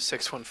 game 2,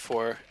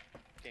 6-1-4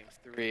 game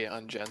 3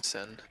 on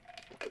Jensen.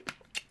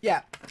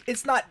 Yeah,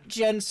 it's not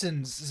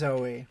Jensen's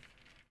Zoe.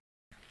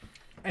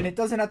 And it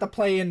doesn't have to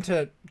play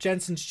into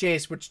Jensen's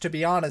Jace, which, to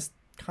be honest,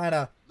 kind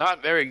of...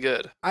 Not very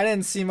good. I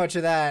didn't see much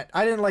of that.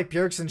 I didn't like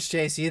Bjergsen's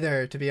Jace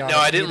either, to be honest.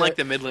 No, I didn't like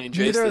the mid lane Jace.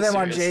 Neither of them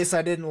on Jace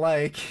I didn't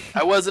like.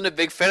 I wasn't a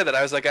big fan of that.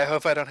 I was like, I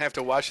hope I don't have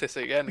to watch this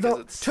again.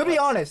 Though, to be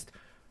honest,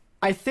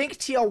 I think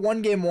TL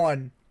won game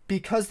 1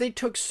 because they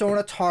took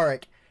Sona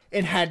Taric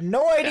and had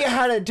no idea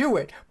how to do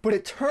it. But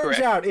it turns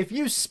out if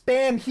you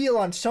spam heal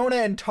on Sona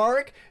and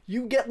Taric,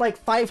 you get like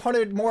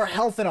 500 more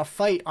health in a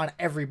fight on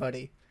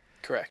everybody.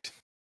 Correct.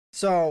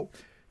 So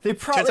they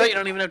probably... Turns out you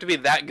don't even have to be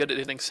that good at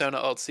hitting Sona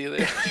ults either.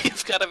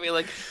 You've got to be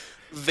like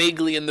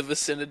vaguely in the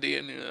vicinity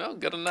and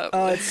good enough.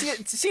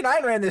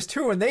 C9 ran this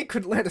too and they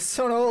couldn't land a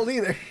Sona ult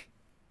either.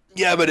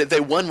 Yeah, but if they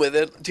won with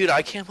it, dude,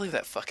 I can't believe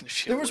that fucking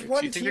shit. There was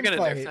one Do you think team they're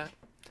gonna fight. nerf that?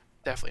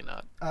 Definitely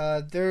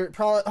not. They're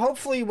probably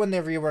hopefully when they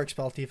rework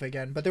Spellthief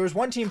again. But there was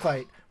one team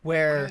fight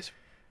where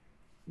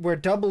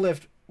Double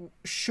Lift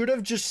should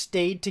have just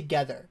stayed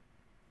together.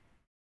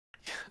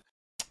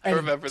 I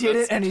remember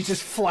this. And he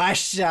just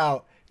flashed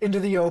out into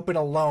the open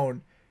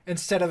alone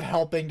instead of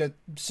helping to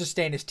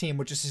sustain his team,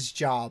 which is his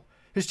job.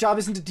 His job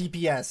isn't to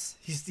DPS.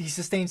 He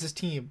sustains his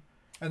team,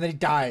 and then he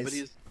dies. But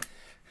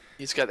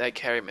he's got that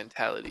carry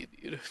mentality,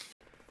 dude.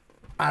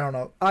 I don't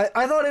know.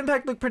 I thought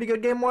Impact looked pretty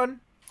good game 1.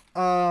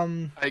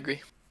 I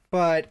agree.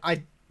 But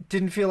I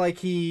didn't feel like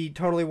he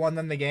totally won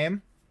them the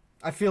game.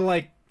 I feel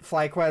like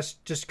FlyQuest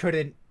just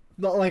couldn't,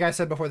 like I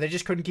said before, they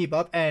just couldn't keep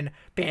up, and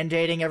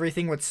band-aiding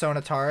everything with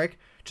Sona Taric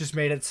just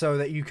made it so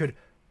that you could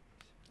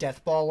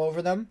death ball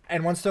over them.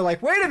 And once they're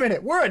like, wait a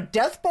minute, we're a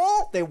death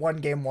ball, they won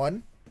game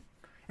 1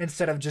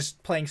 instead of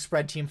just playing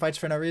spread team fights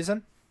for no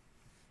reason.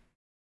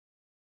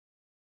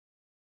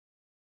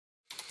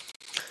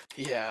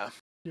 Yeah.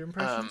 Your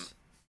impressions?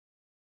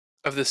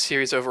 Of the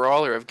series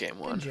overall or of game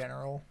 1? In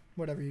general,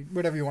 whatever you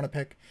want to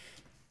pick.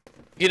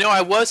 You know,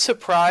 I was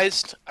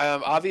surprised.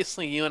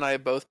 Obviously, you and I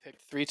both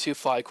picked 3-2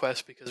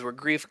 FlyQuest because we're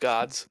grief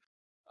gods.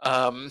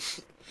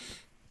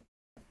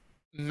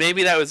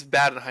 Maybe that was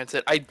bad in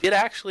hindsight. I did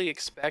actually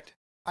expect...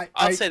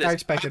 I'll say this. I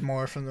expected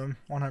more from them,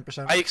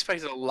 100%. I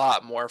expected a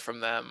lot more from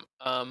them.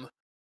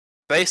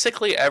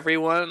 Basically,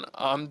 everyone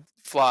on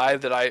Fly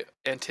that I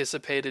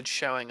anticipated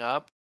showing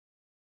up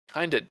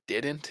kind of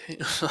didn't.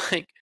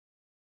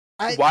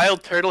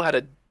 Wild Turtle had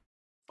a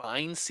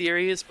fine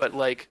series, but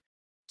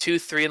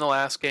 2-3 in the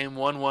last game,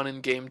 1-1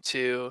 in game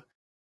 2,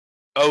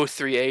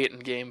 0-3-8 in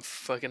game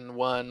fucking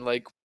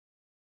 1.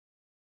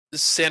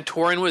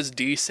 Santorin was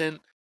decent.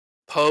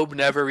 Pobe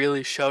never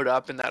really showed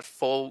up in that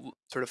full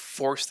sort of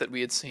force that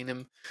we had seen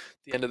him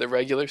at the end of the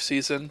regular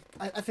season.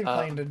 I think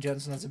playing into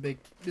Jensen is a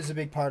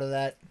big part of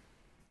that.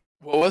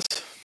 What was?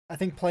 I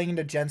think playing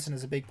into Jensen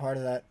is a big part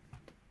of that.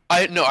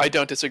 I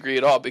don't disagree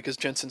at all because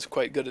Jensen's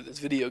quite good at this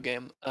video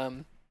game.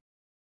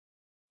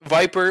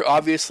 Viper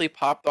obviously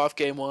popped off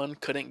game 1,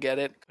 couldn't get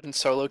it, couldn't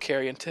solo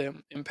carry into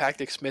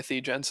Impacting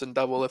Smithy, Jensen,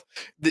 Double Lift.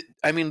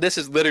 I mean, this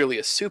is literally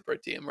a super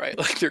team, right?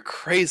 They're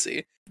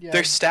crazy. Yeah.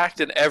 They're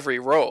stacked in every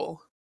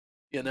role,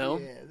 you know?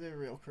 Yeah, they're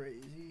real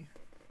crazy.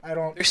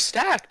 They're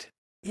stacked.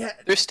 Yeah.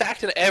 They're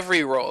stacked in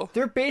every role.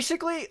 They're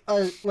basically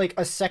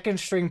a second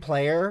string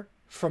player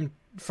from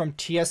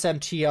TSM,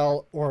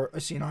 TL, or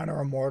C9 or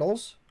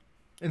Immortals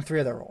in 3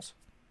 of their roles.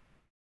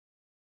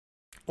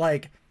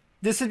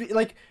 This would be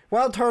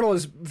Wild Turtle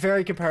is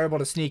very comparable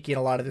to Sneaky in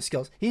a lot of his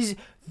skills. He's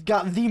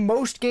got the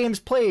most games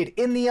played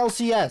in the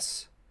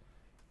LCS.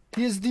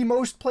 He is the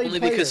most played Only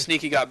player. Because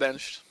Sneaky got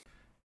benched.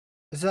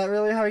 Is that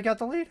really how he got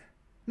the lead?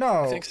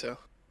 No. I think so.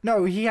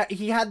 No, he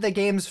had the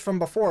games from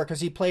before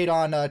because he played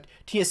on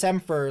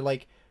TSM for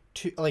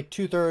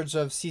 2/3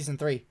 of season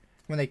 3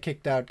 when they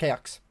kicked out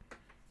KX.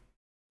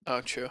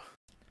 Oh, true.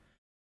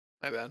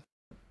 My bad.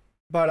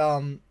 But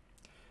I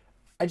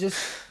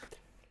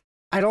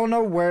don't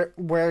know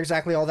where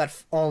exactly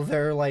all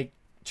their like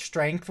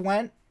strength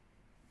went,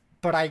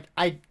 but I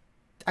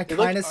They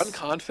kind looked of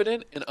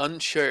unconfident and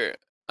unsure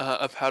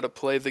of how to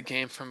play the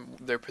game from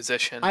their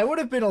position. I would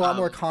have been a lot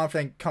more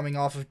confident coming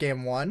off of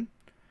game 1,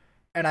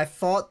 and I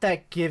thought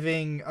that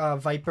giving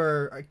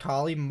Viper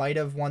Kali might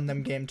have won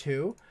them game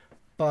 2,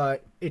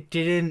 but it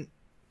didn't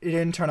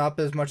turn up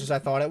as much as I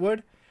thought it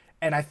would,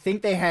 and I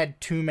think they had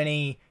too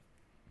many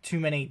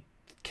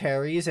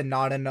carries and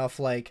not enough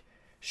like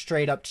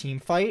straight up team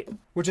fight,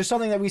 which is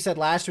something that we said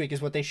last week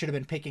is what they should have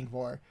been picking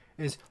for.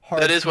 Is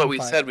hard. That is what team we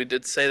fight. said. We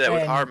did say that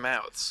with our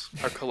mouths,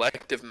 our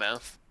collective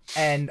mouth.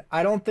 And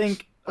I don't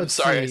think. I'm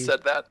sorry I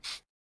said that.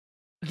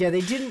 Yeah,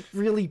 they didn't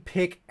really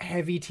pick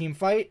heavy team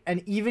fight,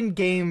 and even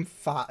game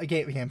 5,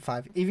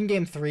 even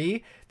game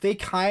 3, they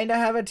kind of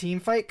have a team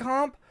fight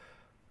comp,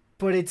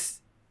 but it's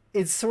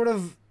sort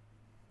of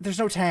there's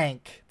no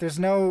tank, there's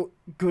no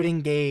good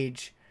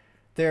engage,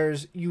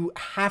 you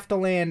have to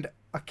land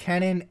a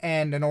Kennen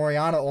and an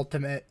Orianna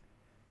ultimate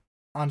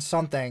on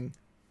something,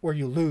 or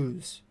you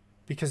lose,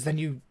 because then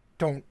you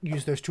don't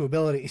use those 2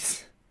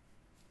 abilities.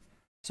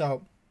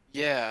 So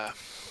yeah,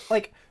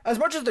 like as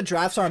much as the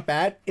drafts aren't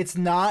bad, it's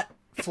not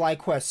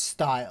FlyQuest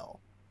style.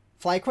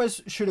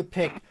 FlyQuest should have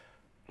picked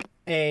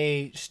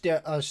a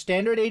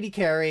standard AD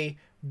carry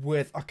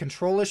with a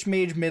controlish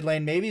mage mid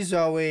lane, maybe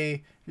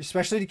Zoe,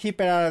 especially to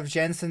keep it out of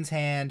Jensen's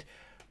hand,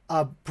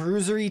 a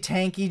bruisery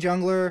tanky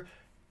jungler,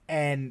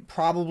 and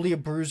probably a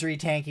bruisery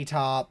tanky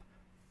top,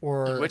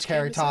 or a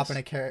carry top and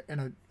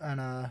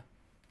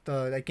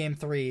a game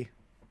 3.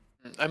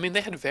 I mean,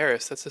 they had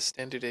Varus. That's a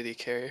standard AD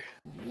carry.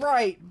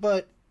 Right,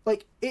 but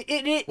like it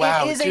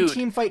is dude. a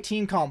team fight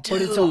team comp,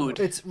 but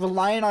it's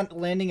reliant on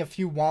landing a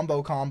few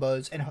wombo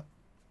combos, and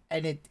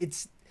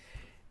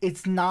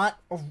it's not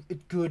a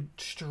good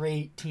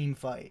straight team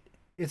fight.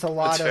 It's a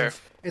lot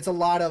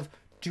of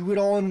do it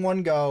all in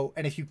one go,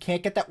 and if you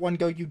can't get that one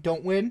go, you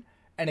don't win,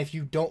 and if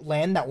you don't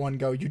land that one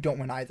go, you don't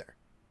win either.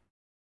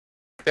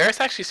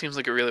 Varus actually seems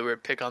like a really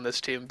weird pick on this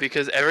team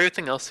because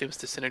everything else seems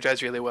to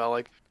synergize really well.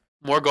 Like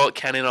more gold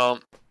Kennen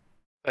ult,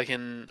 like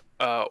in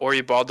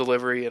Ori ball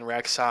delivery in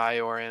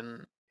Rek'Sai or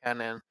in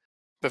Kennen.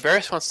 But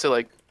Varus wants to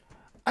like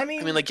I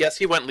mean like yes,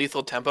 he went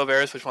lethal tempo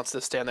Varus, which wants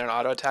to stand there and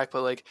auto attack,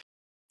 but like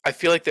I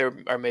feel like there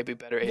are maybe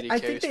better AD carries. I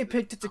think they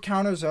picked it to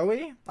counter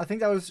Zoe. I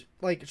think that was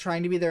like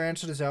trying to be their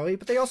answer to Zoe,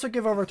 but they also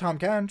give over Tahm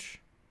Kench.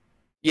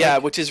 Yeah,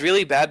 which is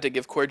really bad to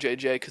give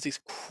CoreJJ because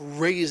he's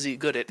crazy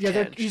good at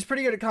Kench. He's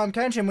pretty good at Tahm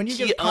Kench, and when you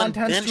give Tahm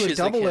Kench to a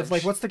double lift,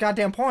 like what's the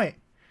goddamn point?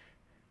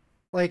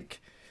 Like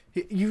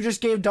you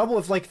just gave double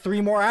lift like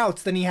 3 more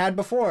outs than he had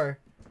before.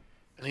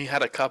 And he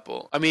had a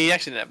couple. I mean, he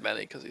actually didn't have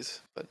many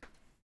because but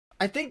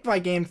I think by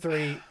game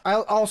 3,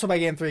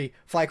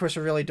 FlyQuest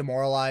were really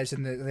demoralized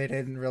and they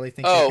didn't really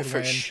think they could win. Oh,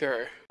 for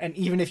sure. And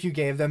even if you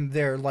gave them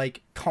their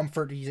like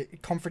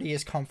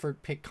comfortiest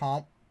comfort pick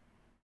comp,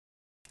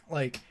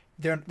 like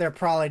they're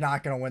probably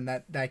not gonna win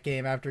that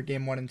game after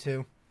game 1 and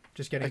 2,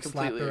 just getting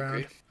slapped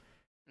around.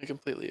 I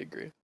completely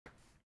agree.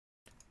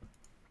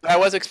 I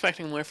was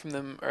expecting more from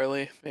them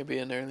early, maybe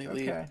an early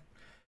lead.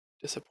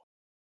 Disappointing.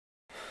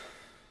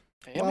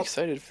 I am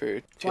excited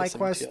for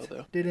FlyQuest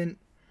though. Didn't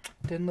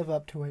live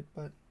up to it,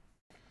 but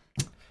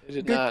they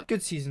did not.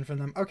 Good season for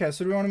them. Okay,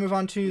 so do we want to move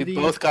on to We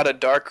both got a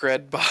dark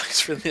red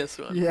box for this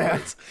one. Yeah.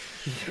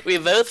 We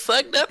both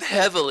fucked up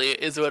heavily,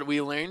 is what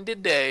we learned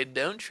today.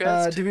 Don't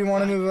trust. Do we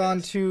want to move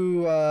on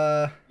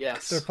to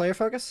yes, their player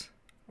focus,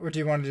 or do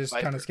you want to just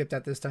kind of skip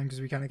that this time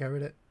because we kind of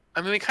covered it?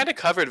 I mean, we kind of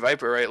covered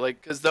Viper, right?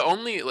 Like, because the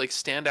only like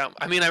standout.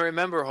 I mean, I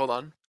remember. Hold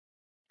on.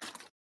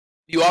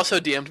 You also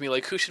DM'd me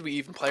like, who should we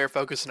even player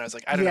focus? And I was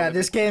like, I don't know. Yeah,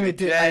 this game I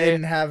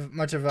didn't have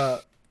much of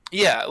a.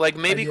 Yeah, like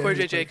maybe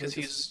CoreJJ because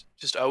he's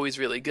just always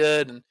really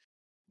good, and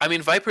I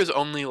mean Viper's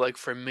only like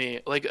for me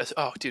like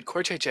dude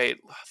CoreJJ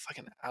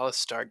fucking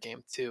Alistar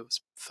game 2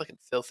 was fucking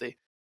filthy,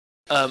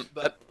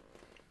 but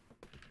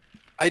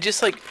I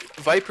just like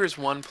Viper's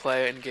one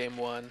play in game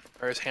 1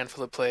 or his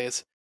handful of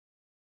plays.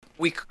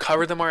 We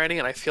covered them already,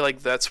 and I feel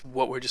like that's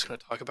what we're just going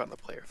to talk about in the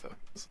player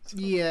focus. So.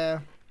 Yeah.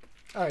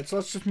 All right, so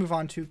let's just move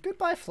on to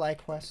goodbye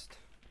FlyQuest.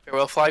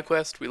 Farewell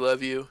FlyQuest, we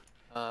love you.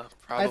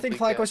 I think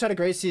FlyQuest had a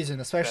great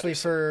season, especially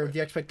for the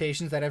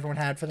expectations that everyone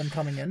had for them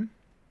coming in.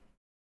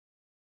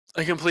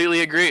 I completely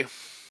agree.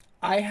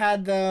 I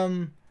had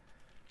them.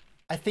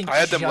 I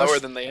had them lower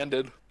than they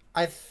ended.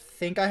 I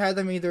think I had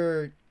them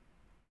either.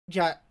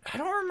 Yeah, I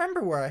don't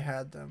remember where I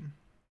had them.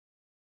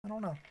 I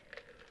don't know.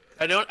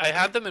 I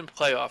had them in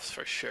playoffs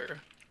for sure,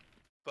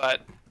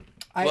 but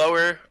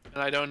lower.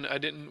 And I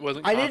didn't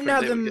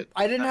have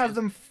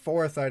them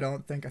 4th. I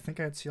don't think. I think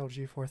I had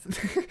CLG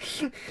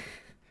 4th.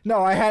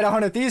 No, I had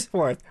 100 Thieves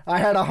 4th. I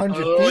had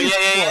 100 Oh Thieves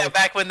yeah.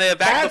 4th.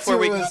 Back before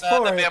we got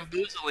the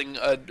bamboozling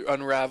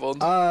unraveled.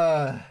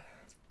 But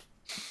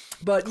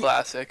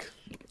classic.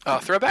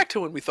 Throwback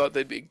to when we thought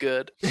they'd be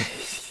good.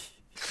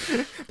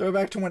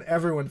 Throwback to when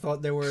everyone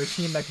thought they were a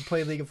team that could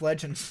play League of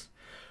Legends.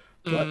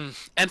 But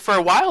And for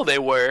a while they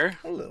were.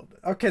 a little bit.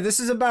 Okay, this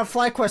is about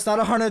FlyQuest, not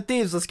 100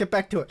 Thieves. Let's get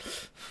back to it.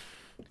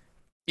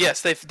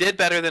 Yes, they did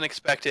better than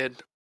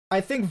expected.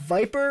 I think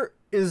Viper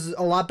is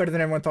a lot better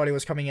than everyone thought he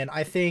was coming in.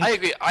 I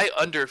agree.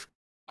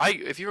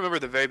 If you remember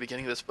the very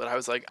beginning of this split, I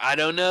was like, I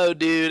don't know,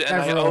 dude, and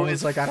everyone I always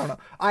was like, I don't know.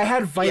 I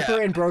had Viper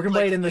Yeah, and Broken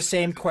Blade like- in the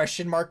same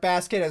question mark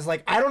basket as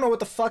like, I don't know what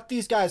the fuck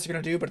these guys are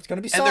gonna do, but it's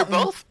gonna be and something.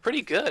 they're both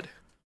pretty good.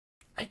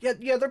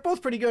 Yeah, they're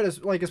both pretty good,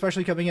 as like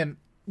especially coming in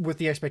with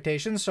the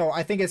expectations. So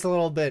I think it's a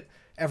little bit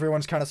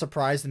everyone's kind of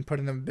surprised and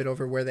putting them a bit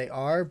over where they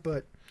are.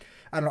 But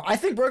I don't know. I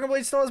think Broken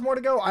Blade still has more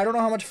to go. I don't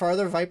know how much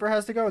farther Viper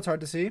has to go. It's hard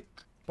to see,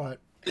 but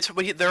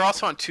They're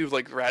also on two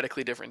like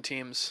radically different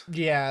teams.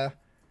 yeah,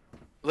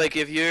 Like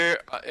if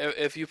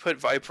you put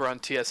Viper on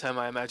TSM,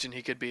 I imagine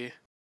he could be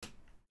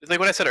like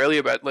what I said earlier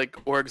about like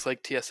orgs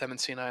like TSM and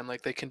C9,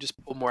 like they can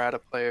just pull more out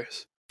of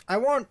players.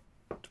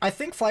 I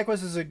think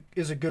FlyQuest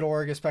is a good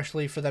org,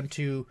 especially for them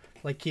to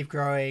like keep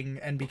growing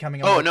and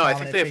becoming a Oh more no, I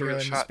prominent think they have a figure real in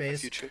the shot in the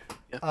space. future.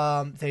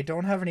 Yeah. They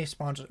don't have any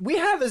sponsors. We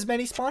have as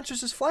many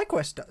sponsors as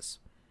FlyQuest does.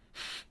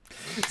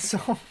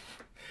 So,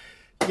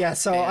 yeah.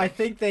 So Man. I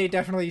think they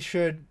definitely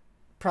should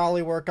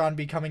probably work on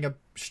becoming a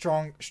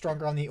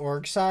stronger on the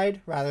org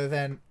side rather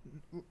than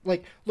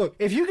like look.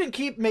 If you can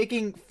keep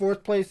making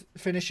fourth place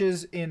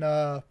finishes in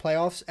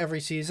playoffs every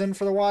season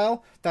for a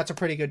while, that's a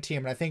pretty good team,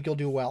 and I think you'll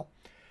do well.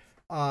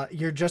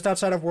 You're just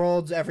outside of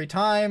Worlds every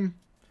time.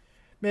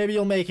 Maybe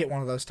you'll make it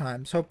one of those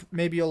times. Hope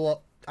maybe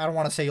you'll. I don't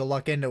want to say you'll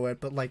luck into it,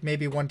 but like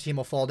maybe one team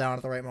will fall down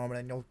at the right moment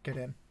and you'll get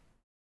in.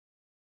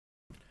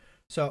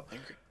 So,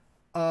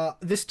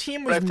 this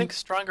team was. But I think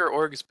stronger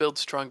orgs build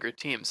stronger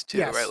teams too,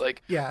 Yes, right?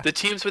 Like yeah. the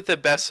teams with the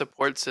best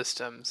support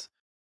systems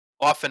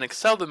often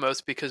excel the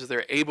most because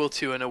they're able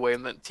to in a way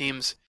that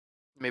teams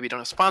maybe don't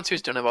have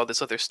sponsors, don't have all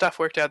this other stuff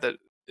worked out that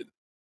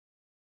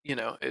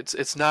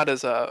it's not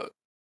as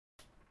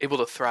able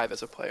to thrive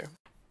as a player.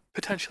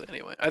 Potentially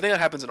anyway. I think that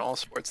happens in all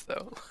sports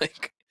though.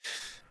 Like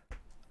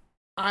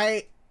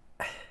I'm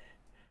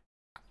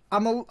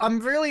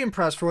really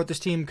impressed for what this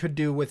team could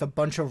do with a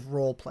bunch of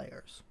role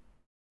players.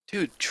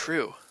 dude,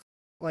 true.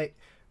 Like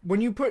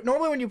when you put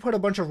a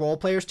bunch of role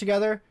players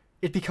together,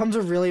 it becomes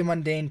a really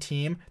mundane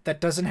team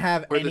that doesn't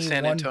have We're any the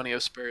San one Antonio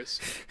Spurs.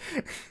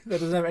 that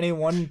doesn't have any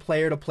one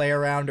player to play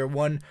around or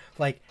one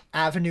like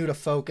avenue to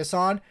focus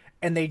on,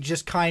 and they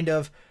just kind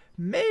of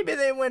maybe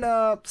they win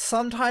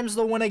sometimes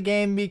they'll win a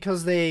game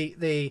because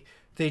they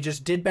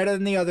just did better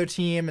than the other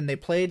team and they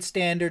played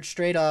standard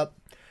straight up,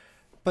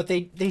 but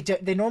they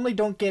normally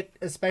don't get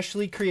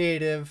especially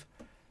creative.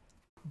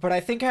 But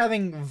I think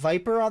having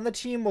Viper on the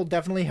team will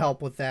definitely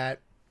help with that.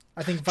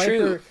 I think Viper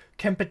True.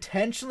 can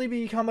potentially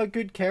become a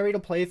good carry to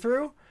play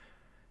through.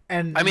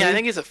 And I mean, I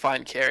think he's a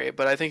fine carry,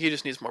 but I think he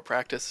just needs more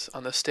practice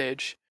on the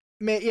stage.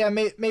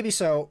 maybe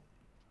so.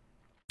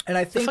 And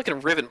I He's a think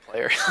fucking Riven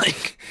player.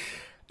 Like,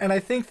 and I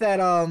think that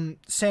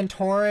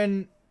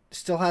Santorin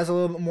still has a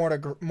little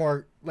bit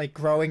more like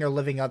growing or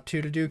living up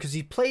to do because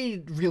he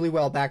played really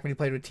well back when he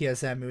played with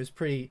TSM. It was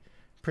pretty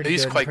He's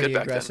good, and quite pretty good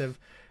back then. aggressive.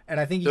 And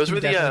I think he Those can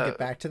were the, definitely get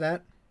back to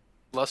that.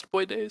 Lust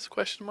Boy days?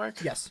 Question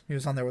mark. Yes, he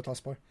was on there with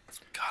Lost Boy.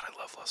 God, I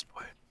love Lust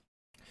Boy.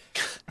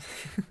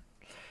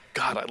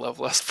 God, I love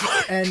Lust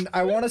Boy. And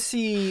I want to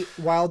see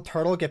Wild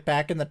Turtle get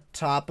back in the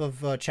top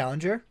of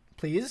Challenger,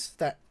 please.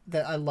 That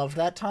I love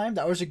that time.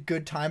 That was a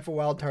good time for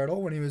Wild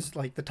Turtle when he was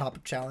like the top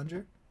of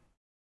Challenger.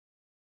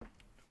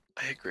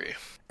 I agree.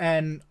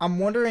 And I'm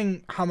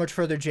wondering how much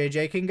further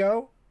JJ can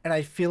go. And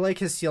I feel like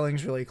his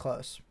ceiling's really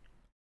close.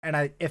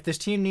 And if this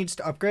team needs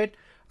to upgrade,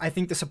 I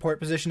think the support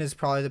position is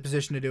probably the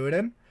position to do it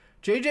in.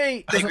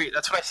 JJ I agree.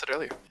 That's what I said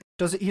earlier.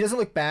 he doesn't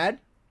look bad,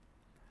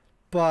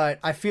 but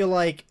I feel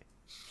like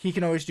he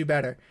can always do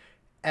better.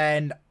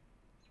 And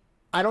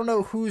I don't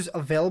know who's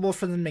available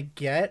for them to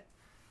get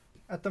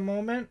at the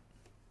moment.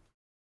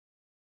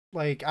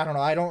 Like I don't know.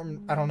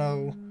 I don't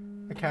know.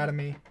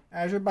 Academy.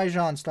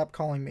 Azerbaijan, stop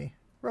calling me.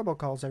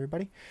 Robocalls,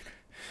 everybody.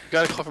 You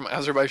got a call from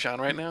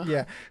Azerbaijan right now?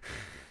 Yeah.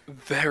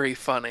 Very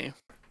funny.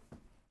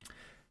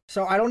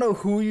 So I don't know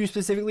who you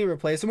specifically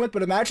replace him with,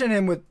 but imagine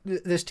him with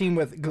this team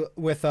with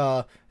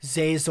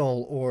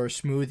Zazel or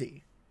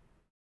Smoothie.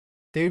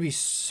 They would be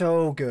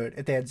so good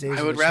if they had Zazel.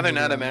 I would or rather Smoothie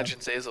not on them.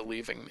 imagine Zaza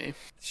leaving me.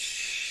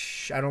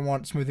 Shh, I don't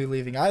want Smoothie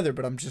leaving either,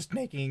 but I'm just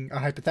making a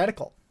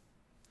hypothetical.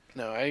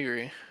 No, I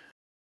agree.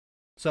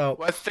 So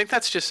Well, I think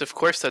that's just, of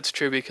course, that's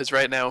true because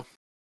right now,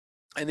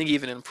 I think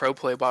even in pro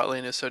play, bot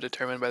lane is so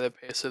determined by the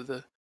pace of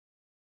the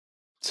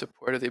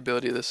support or the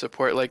ability of the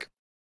support. Like,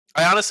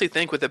 I honestly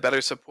think with a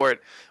better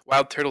support,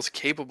 Wild Turtle's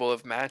capable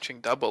of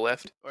matching double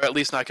lift, or at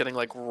least not getting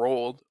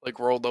rolled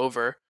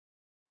over,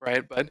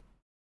 right? But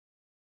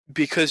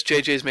because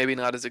JJ's maybe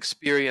not as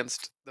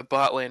experienced, the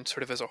bot lane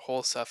sort of as a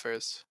whole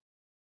suffers,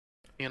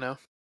 you know?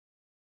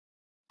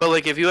 But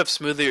like if you have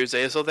Smoothie or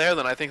Zazel there,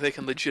 then I think they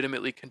can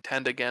legitimately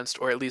contend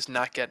against, or at least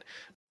not get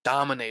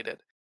dominated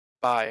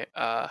by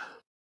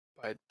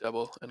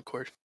Double and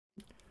Cord.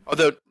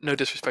 Although no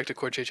disrespect to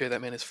Cord JJ,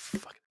 that man is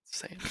fucking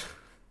insane.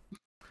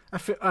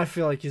 I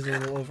feel like he's a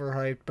little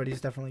overhyped, but he's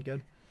definitely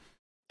good.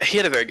 He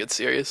had a very good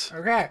series.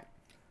 Okay.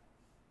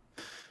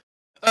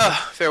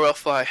 Farewell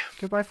Fly.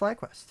 Goodbye,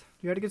 FlyQuest.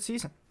 You had a good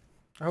season.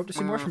 I hope to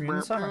see more from you in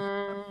the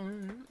summer.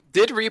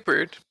 Did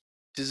Reaper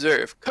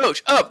deserve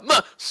Coach of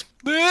the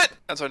Split?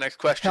 That's our next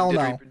question. Hell Did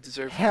no. Reaper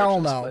deserve Hell Coach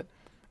of the no. Split?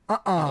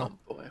 Oh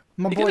boy.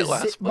 My Did he boy, get it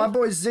last split? my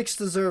boy Zix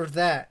deserved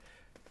that.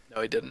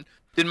 No, he didn't.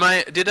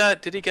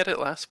 Did he get it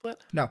last split?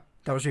 No,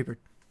 that was Reaper.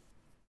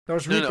 That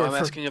was No, Reaper. I'm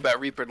asking about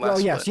Reaper last Oh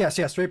split.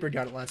 yes. Reaper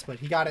got it last split.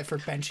 He got it for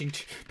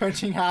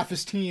benching half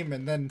his team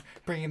and then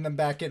bringing them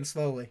back in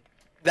slowly.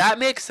 That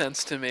makes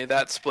sense to me.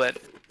 That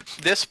split.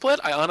 This split,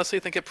 I honestly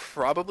think it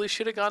probably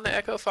should have gone to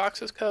Echo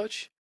Fox as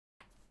coach.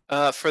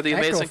 For the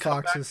amazing Echo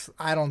Foxes,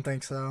 I don't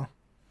think so.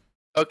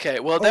 Okay,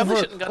 well, it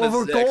definitely shouldn't have gone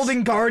over to Zix.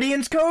 Golden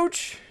Guardians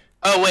coach.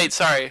 Oh wait,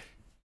 sorry.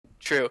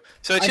 True.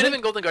 So it I should have think-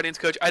 been Golden Guardians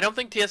coach. I don't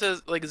think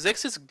TSS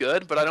Zix is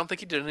good, but I don't think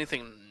he did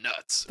anything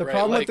nuts. The right?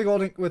 problem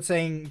Like, with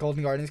saying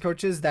Golden Guardians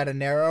coach is that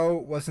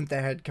Anero wasn't the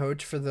head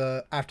coach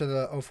for after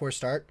the 04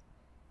 start.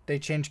 They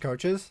changed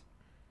coaches.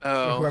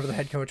 Whoever the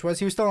head coach was,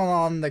 he was still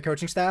on the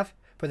coaching staff,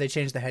 but they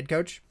changed the head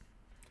coach,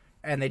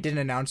 and they didn't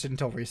announce it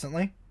until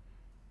recently.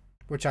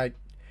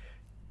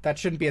 That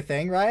shouldn't be a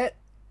thing, right?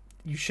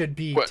 You should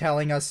be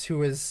telling us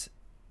who is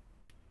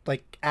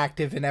like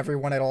active in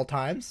everyone at all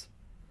times.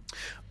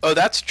 Oh,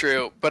 that's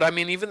true. But I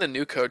mean, even the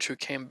new coach who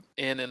came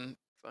in and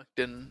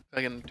didn't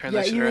turn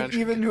that shit around.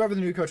 Even whoever the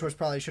new coach was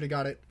probably should have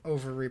got it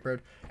over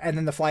Reaper, and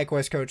then the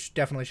FlyQuest coach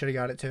definitely should have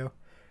got it too.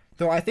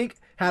 Though I think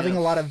having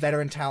a lot of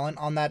veteran talent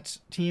on that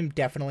team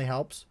definitely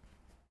helps.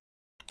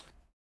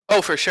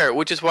 Oh, for sure.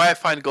 Which is why I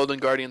find Golden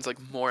Guardians like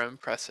more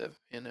impressive.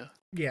 You know.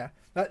 Yeah,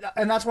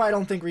 and that's why I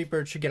don't think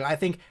Reaper should get it. I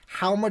think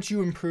how much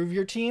you improve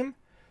your team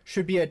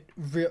should be a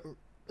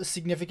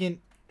significant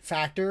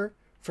factor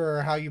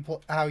for how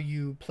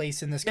you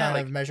place in this kind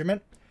of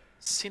measurement.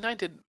 C9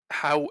 did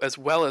as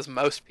well as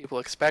most people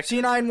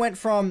expected. C9 went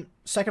from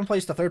second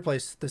place to third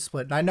place this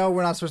split. And I know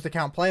we're not supposed to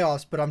count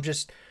playoffs, but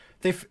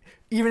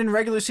even in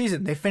regular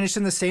season, they finished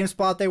in the same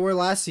spot they were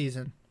last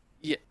season.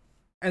 Yeah.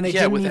 And they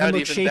didn't even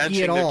look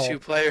shaky at all. Their two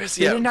players.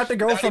 They didn't have to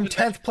go from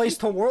 10th place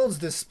to Worlds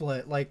this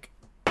split. Like,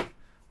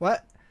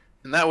 what?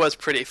 And that was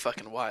pretty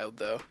fucking wild,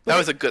 though. That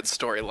was a good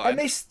storyline. And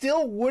they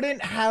still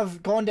wouldn't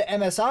have gone to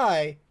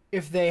MSI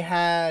if they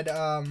had...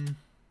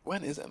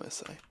 When is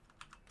MSI?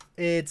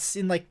 It's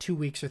in like 2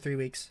 weeks or 3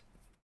 weeks.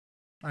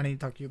 I need to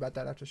talk to you about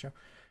that after the show.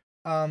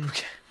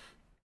 Okay.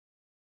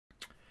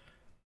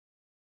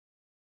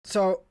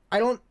 So, I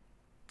don't...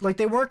 Like,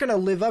 they weren't going to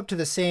live up to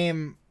the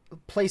same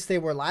place they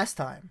were last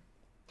time.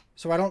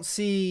 So I don't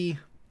see...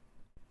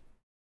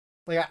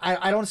 Like,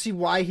 I don't see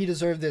why he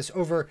deserved this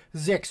over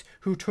Zix,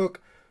 who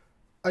took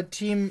a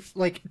team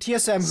like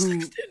TSM who...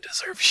 Zix didn't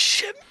deserve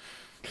shit.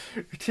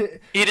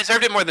 He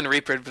deserved it more than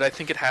Reaper, but I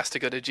think it has to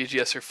go to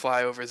GGS or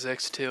Fly over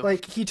Zix, too.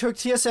 Like, he took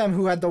TSM,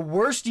 who had the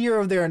worst year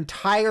of their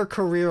entire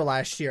career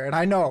last year. And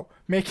I know,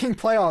 making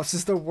playoffs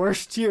is the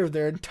worst year of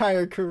their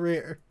entire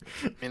career.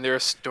 I mean, they're a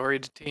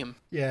storied team.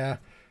 Yeah.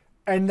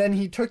 And then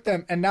he took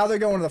them, and now they're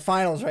going to the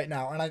finals right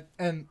now.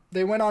 And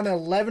they went on an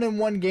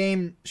 11-1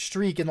 game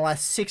streak in the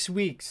last 6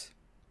 weeks.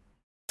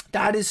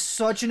 That is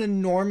such an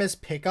enormous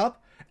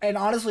pickup. And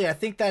honestly, I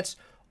think that's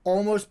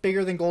almost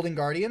bigger than Golden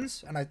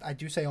Guardians. And I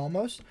do say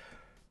almost.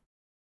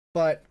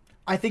 But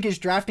I think his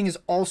drafting is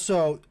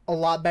also a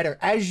lot better.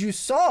 As you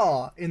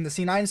saw in the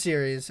C9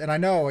 series, and I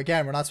know,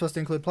 again, we're not supposed to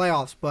include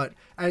playoffs, but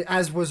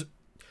as was...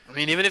 I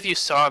mean, even if you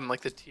saw him,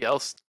 like, the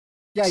TL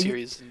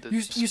series in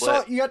the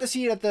split. You got to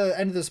see it at the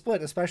end of the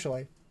split,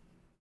 especially.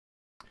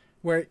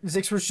 Where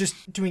Zix was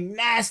just doing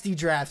nasty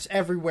drafts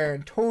everywhere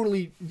and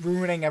totally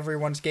ruining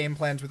everyone's game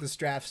plans with his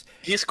drafts.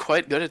 He's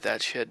quite good at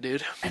that shit,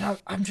 dude. And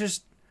I'm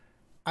just...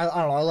 I don't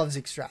know, I love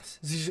Zix drafts.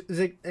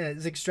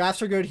 Zix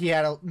drafts are good. He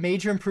had a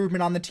major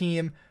improvement on the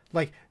team.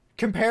 Like,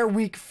 compare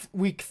week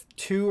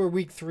 2 or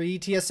week 3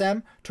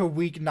 TSM to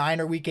week 9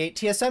 or week 8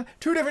 TSM.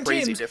 Two different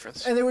teams. Crazy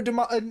difference. And they would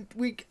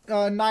week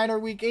 9 or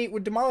week 8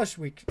 would demolish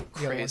week.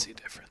 Crazy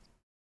difference.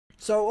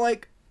 So,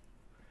 like...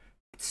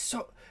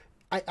 So...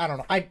 I don't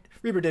know.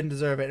 Reaper didn't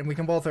deserve it, and we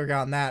can both agree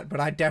on that, but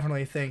I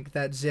definitely think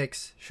that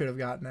Zix should have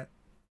gotten it.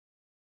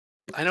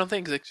 I don't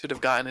think Zix should have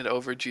gotten it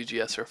over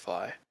GGS or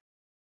Fly.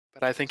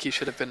 But I think he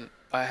should have been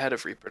ahead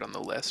of Reaper on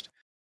the list.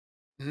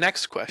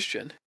 Next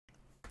question.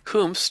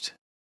 Whomst,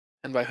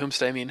 and by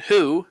whomst I mean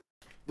who,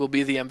 will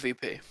be the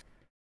MVP?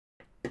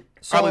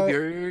 Probably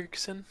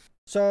Bjergsen.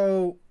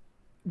 So,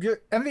 your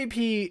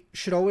MVP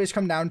should always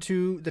come down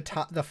to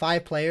the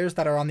 5 players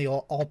that are on the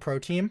All-Pro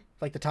team,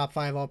 like the top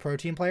 5 All-Pro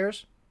team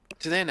players.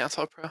 Did they announce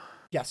All-Pro?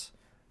 Yes.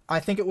 I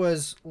think it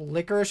was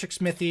Licorice,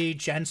 Smithy,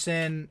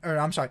 Jensen,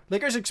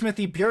 Licorice,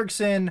 Smithy,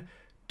 Bjergsen,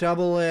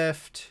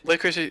 Doublelift.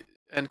 Licorice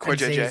and Core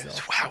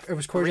JJ. Wow. It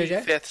was Core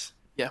JJ? 5th.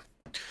 Yeah.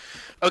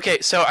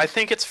 Okay, so I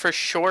think it's for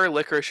sure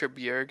Licorice or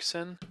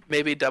Bjergsen.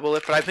 Maybe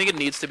Doublelift, but I think it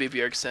needs to be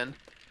Bjergsen.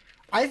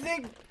 I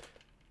think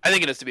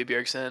it needs to be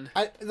Bjergsen.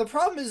 The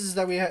problem is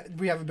that we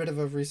have a bit of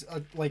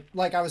a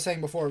like I was saying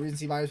before,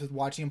 recency bias with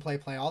watching him play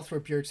playoffs, where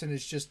Bjergsen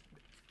is just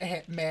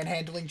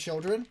manhandling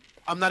children.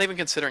 I'm not even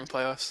considering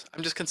playoffs.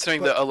 I'm just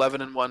considering the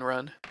 11-1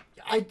 run.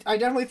 I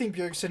definitely think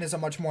Bjergsen is a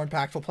much more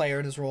impactful player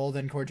in his role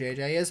than Core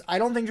JJ is. I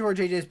don't think Core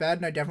JJ is bad,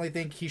 and I definitely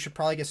think he should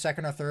probably get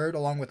second or third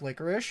along with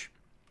Licorice.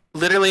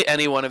 Literally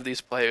any one of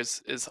these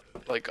players is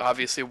like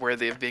obviously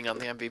worthy of being on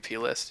the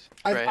MVP list.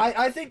 Right?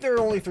 I think there are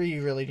only three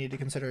you really need to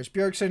consider: is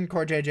Bjergsen,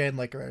 Core JJ, and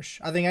Licorice.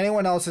 I think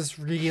anyone else is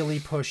really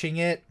pushing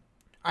it.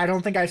 I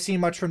don't think I've seen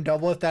much from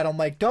Doublelift that I'm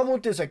like,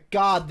 Doublelift is a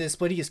god this,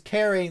 but he is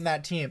carrying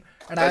that team,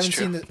 and I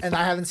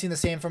haven't seen the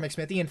same from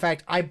McSmithy. In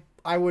fact,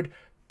 I would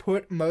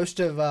put most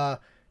of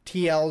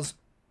TL's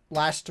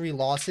last 3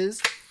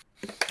 losses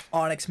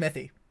on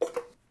McSmithy.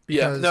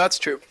 Yeah, no, that's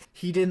true.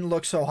 He didn't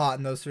look so hot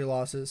in those 3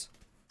 losses.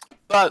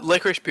 But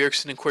Licorice,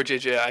 Bjergsen, and Core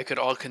JJ, I could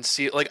all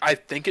concede. Like, I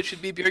think it should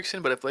be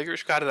Bjergsen, but if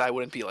Licorice got it, I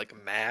wouldn't be like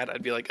mad.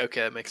 I'd be like,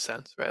 okay, that makes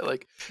sense, right?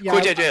 Like, yeah,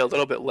 Core JJ a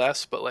little bit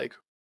less, but like.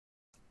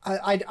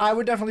 I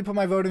would definitely put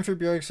my vote in for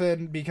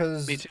Bjergsen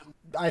because Me too.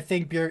 I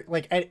think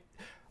I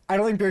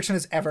don't think Bjergsen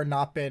has ever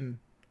not been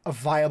a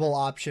viable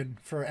option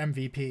for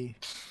MVP,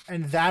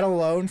 and that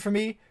alone for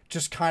me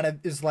just kind of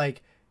is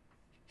like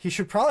he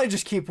should probably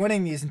just keep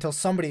winning these until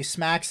somebody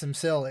smacks him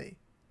silly.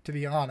 To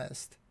be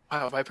honest.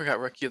 Wow, Viper got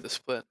Rookie of the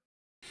Split.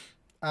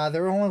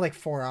 There were only like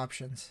 4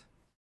 options.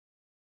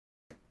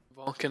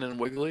 Vulcan and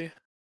Wiggly.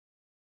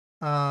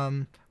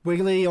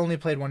 Wiggly only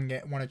played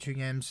 1 or 2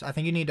 games. I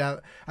think you need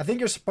to. I think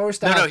you're supposed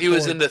to. No, he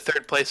was in the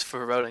 3rd place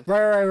for voting.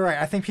 Right.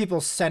 I think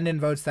people send in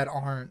votes that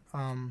aren't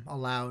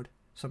allowed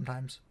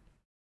sometimes.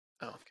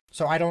 Oh. Okay.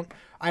 So I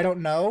don't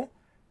know,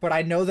 but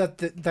I know that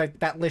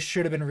that list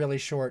should have been really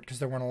short because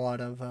there weren't a lot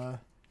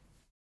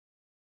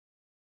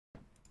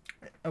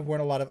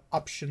of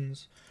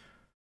options.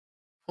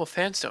 Well,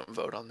 fans don't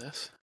vote on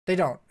this. They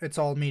don't. It's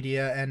all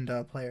media and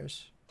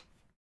players.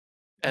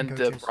 And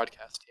the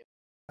broadcast team.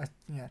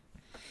 Yeah.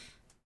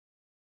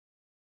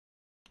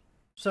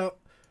 So,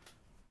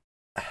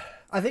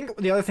 I think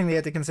the other thing they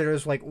have to consider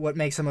is like what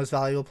makes the most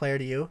valuable player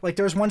to you. Like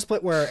there was one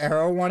split where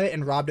Arrow won it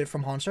and robbed it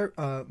from Haunsert.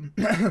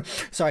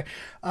 Sorry.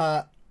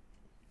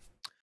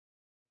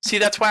 See,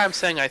 that's why I'm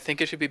saying I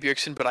think it should be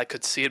Bjergsen, but I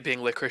could see it being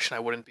Licorice and I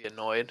wouldn't be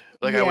annoyed.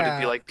 Like I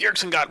wouldn't be like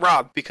Bjergsen got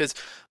robbed because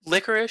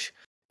Licorice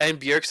and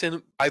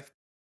Bjergsen,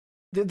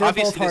 they're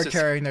both hard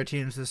carrying their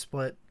teams this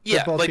split.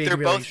 Yeah, like they're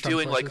both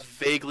doing like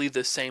vaguely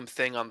the same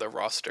thing on the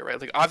roster,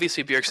 right? Like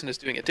obviously Bjergsen is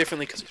doing it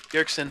differently because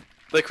Bjergsen.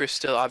 Licorice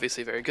still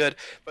obviously very good,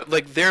 but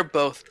like they're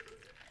both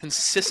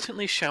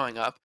consistently showing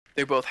up.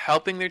 They're both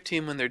helping their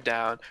team when they're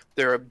down.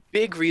 They're a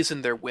big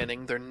reason they're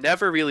winning. They're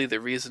never really the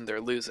reason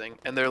they're losing,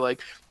 and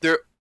they're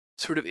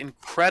sort of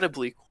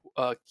incredibly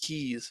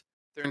keys.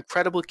 They're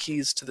incredible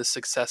keys to the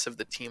success of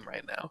the team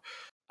right now.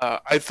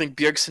 I think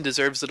Bjergsen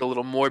deserves it a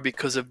little more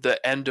because of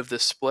the end of the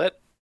split.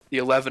 The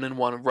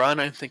 11-1 run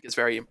I think is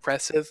very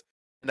impressive,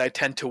 and I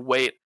tend to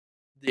weight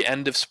the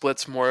end of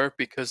splits more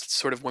because it's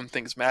sort of when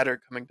things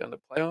matter coming down to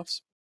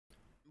playoffs.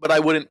 But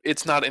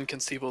it's not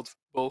inconceivable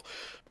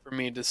for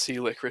me to see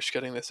Licorice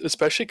getting this,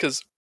 especially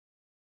because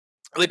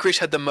Licorice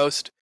had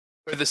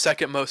the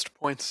second most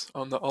points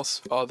on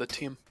the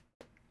team.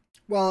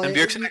 Well, and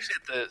Bjergsen actually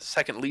had the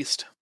second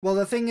least. Well,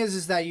 the thing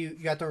is that you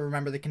have to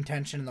remember the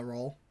contention in the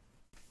role.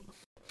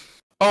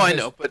 Oh, I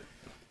know, but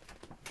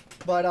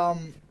what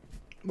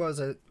was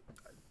it?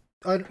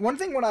 One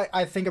thing when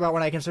I think about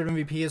when I consider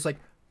MVP is like,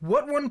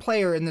 what one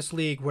player in this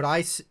league would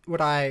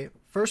I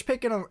first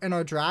pick in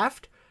a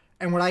draft,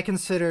 and would I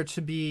consider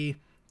to be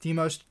the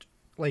most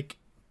like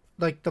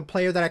the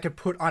player that I could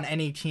put on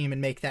any team and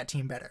make that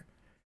team better?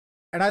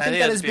 And I think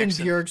that has been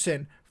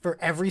Bjergsen for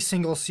every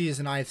single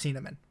season I've seen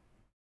him in.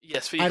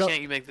 Yes, but you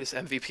can't make this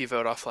MVP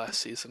vote off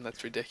last season.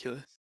 That's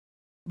ridiculous.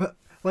 But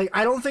like,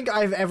 I don't think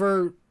I've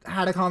ever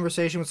had a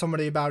conversation with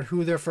somebody about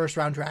who their first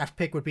round draft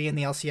pick would be in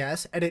the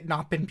LCS, and it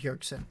not been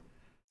Bjergsen.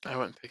 I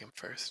wouldn't pick him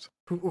first.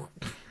 Who?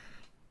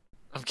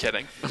 I'm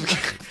kidding.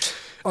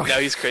 Okay. No,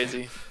 he's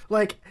crazy.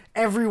 Like,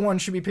 everyone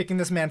should be picking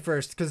this man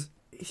first because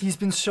he's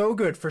been so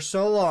good for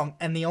so long,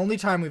 and the only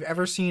time we've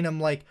ever seen him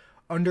like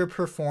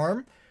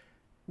underperform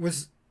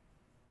was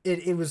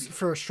it was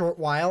for a short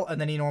while,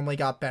 and then he normally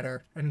got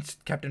better and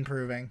kept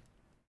improving.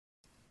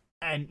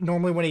 And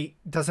normally when he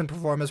doesn't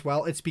perform as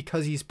well, it's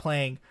because he's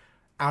playing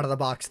out of the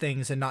box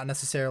things and not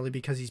necessarily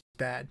because he's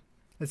bad.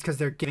 It's because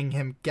they're giving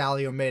him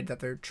Galio mid that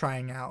they're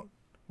trying out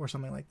or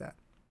something like that.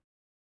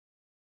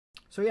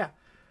 So yeah,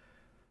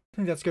 I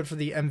think that's good for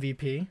the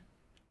MVP.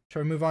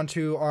 Shall we move on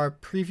to our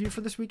preview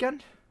for this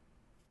weekend?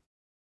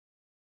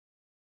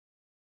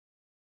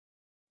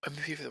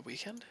 MVP for the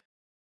weekend?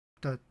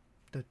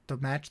 The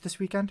match this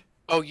weekend?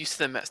 Oh, you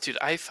said the match, dude.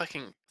 I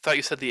fucking thought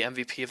you said the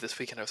MVP of this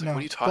weekend. I was like, no. What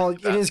are you talking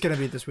about? Well, it is going to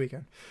be this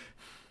weekend.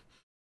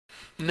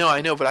 No,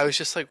 I know, but I was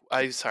just like,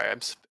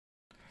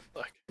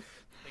 look,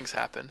 things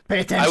happen. Pay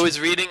attention. I was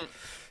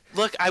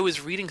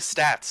reading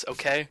stats,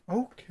 okay?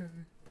 Okay.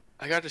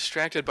 I got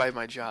distracted by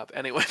my job.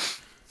 Anyway,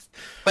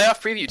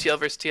 playoff preview, TL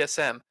versus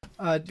TSM.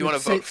 Do you want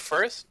to vote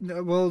first?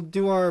 We'll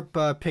do our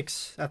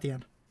picks at the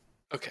end.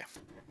 Okay.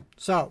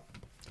 So,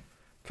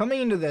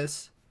 coming into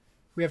this,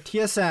 we have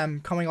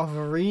TSM coming off of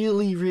a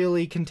really,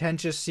 really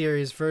contentious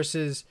series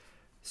versus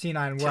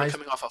C9.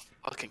 Coming off a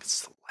fucking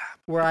slap.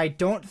 Where I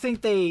don't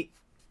think they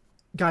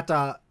got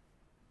to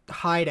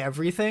hide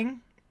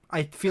everything.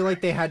 I feel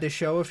like they had to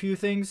show a few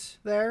things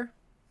there.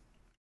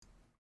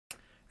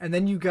 And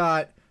then you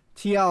got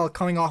TL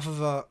coming off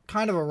of a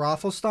kind of a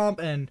raffle stomp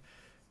and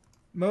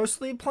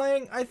mostly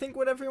playing, I think,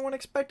 what everyone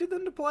expected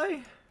them to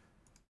play.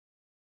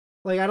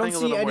 Like, I don't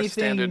see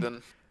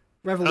anything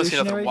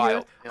revolutionary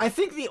here. Yeah. I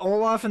think the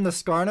Olaf and the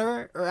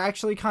Skarner are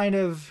actually kind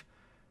of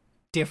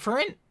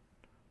different,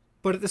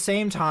 but at the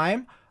same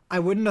time, I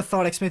wouldn't have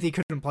thought Xmithie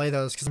couldn't play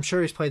those because I'm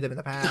sure he's played them in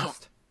the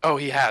past. No. Oh,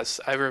 he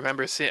has. I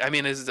remember seeing. I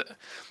mean,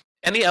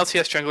 any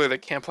LCS jungler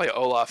that can't play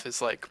Olaf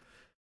is like,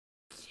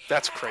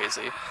 that's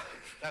crazy.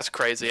 That's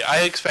crazy.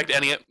 I expect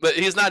but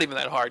he's not even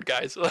that hard,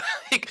 guys.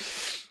 Like,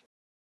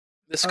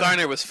 the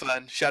Skarner was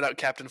fun. Shout out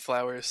Captain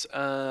Flowers.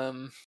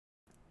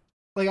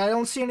 Like, I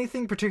don't see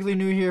anything particularly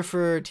new here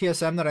for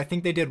TSM that I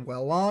think they did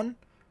well on.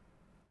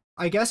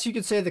 I guess you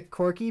could say the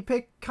Corki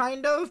pick,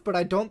 kind of, but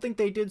I don't think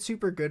they did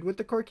super good with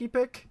the Corki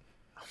pick.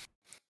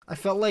 I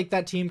felt like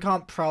that team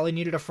comp probably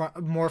needed a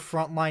more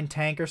frontline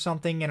tank or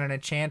something and an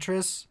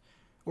Enchantress,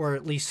 or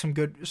at least some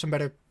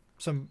better,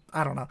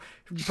 I don't know.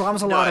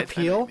 Brom's a lot of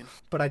appeal,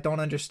 but I don't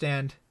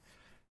understand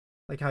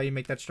like how you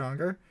make that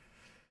stronger.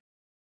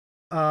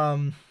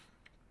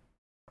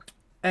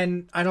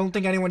 And I don't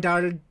think anyone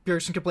doubted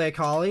Bjergsen could play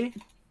Akali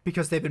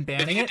because they've been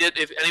banning it.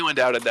 If anyone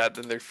doubted that,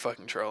 then they're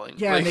fucking trolling.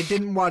 Yeah, and they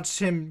didn't watch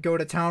him go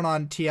to town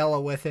on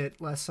Tiela with it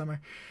last summer.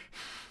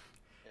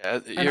 Yeah,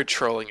 you're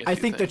trolling. I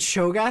think the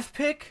Cho'Gath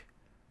pick.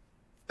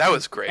 That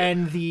was great.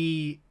 And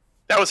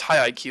that was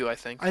high IQ, I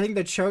think. I think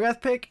the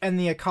Cho'Gath pick and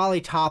the Akali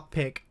top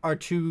pick are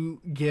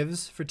two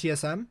gives for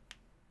TSM.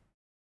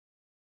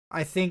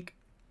 I think.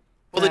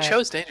 Well, the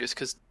Cho's dangerous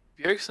because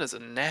Bjergsen is a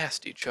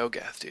nasty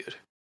Cho'Gath, dude.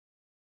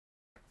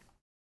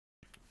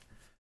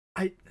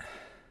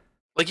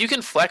 Like, you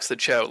can flex the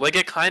Cho. Like,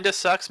 it kind of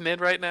sucks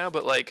mid right now,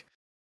 but like,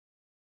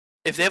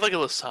 if they have like a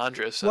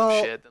Lissandra or some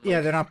shit, then, like...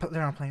 yeah, they're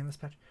not playing this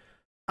patch.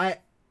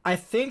 I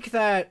think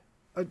that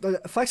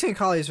flexing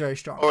Akali is very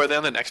strong. Oh, are they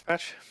on the next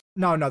patch?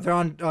 No, they're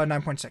on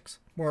 9.6.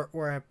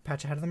 We're a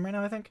patch ahead of them right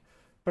now, I think.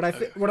 But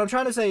what I'm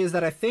trying to say is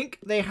that I think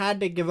they had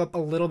to give up a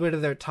little bit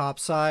of their top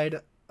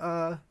side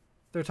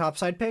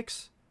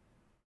picks,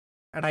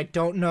 and I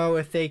don't know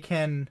if they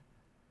can.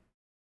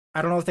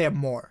 I don't know if they have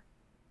more.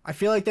 I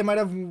feel like they might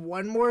have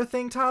one more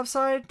thing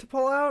topside to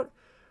pull out,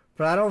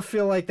 but I don't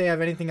feel like they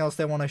have anything else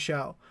they want to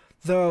show.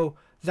 Though,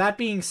 that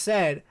being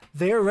said,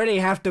 they already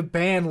have to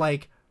ban,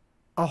 like,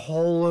 a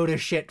whole load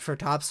of shit for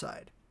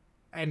topside.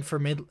 And for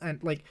mid,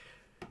 and, like,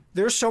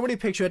 there's so many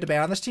picks you had to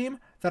ban on this team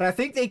that I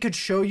think they could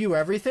show you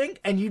everything,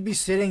 and you'd be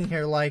sitting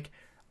here like,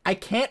 I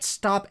can't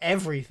stop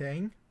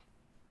everything.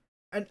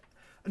 And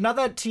not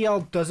that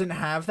TL doesn't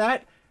have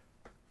that,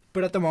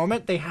 but at the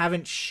moment, they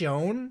haven't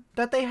shown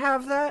that they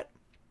have that.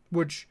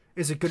 Which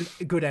is a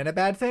good and a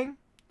bad thing.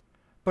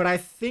 But I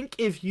think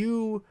if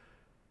you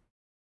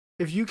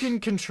can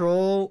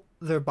control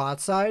their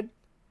bot side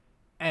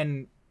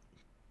and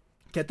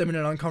get them in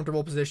an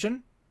uncomfortable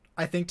position,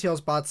 I think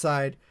TL's bot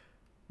side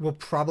will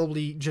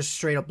probably just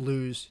straight up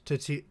lose to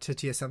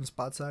TSM's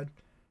bot side.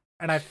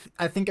 And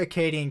I think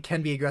Acadian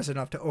can be aggressive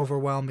enough to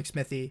overwhelm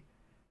Xmithie,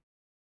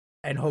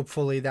 and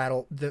hopefully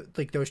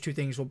those two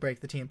things will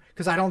break the team.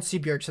 Because I don't see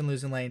Bjergsen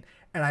losing lane,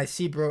 and I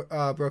see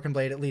Broken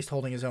Blade at least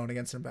holding his own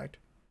against Impact.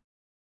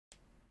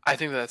 I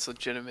think that's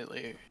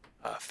legitimately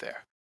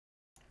fair.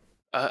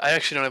 I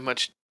actually don't have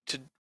much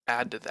to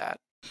add to that.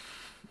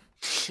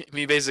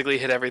 He basically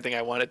hit everything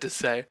I wanted to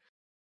say.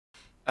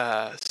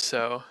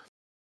 So,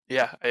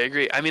 yeah, I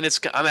agree. I mean,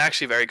 I'm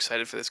actually very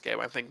excited for this game.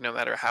 I think no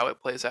matter how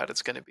it plays out,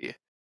 it's going to be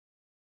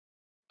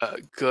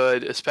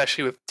good,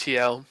 especially with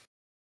TL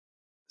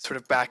sort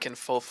of back in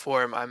full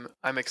form.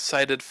 I'm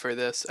excited for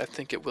this. I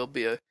think it will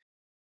be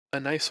a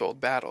nice old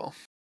battle.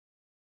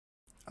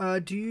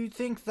 Do you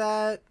think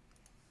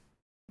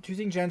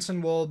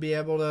Jensen will be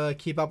able to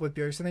keep up with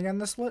Bjergsen again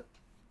this split?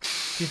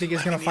 Do you think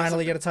he's going to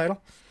finally get a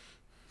title?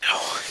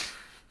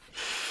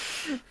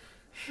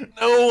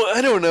 No,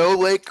 I don't know.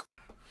 Like,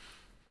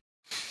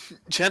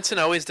 Jensen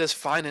always does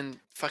fine in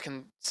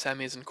fucking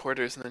semis and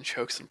quarters and then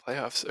chokes in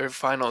playoffs or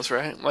finals,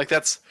 right? Like,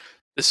 that's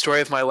the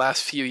story of my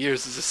last few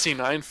years as a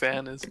C9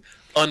 fan, is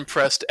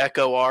unpressed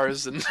Echo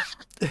Rs and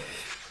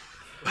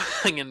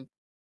and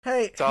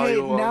hey,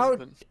 now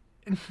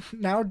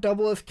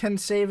Doublelift can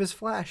save his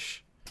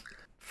flash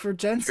for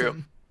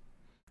Jensen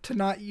to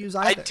not use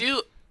either.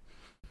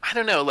 I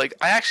don't know, like,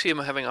 I actually am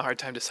having a hard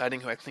time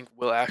deciding who I think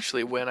will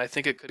actually win. I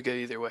think it could go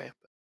either way.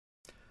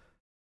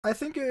 I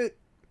think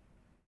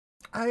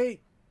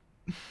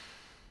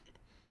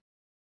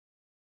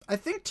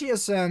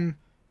TSM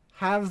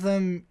have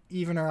them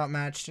even or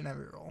outmatched in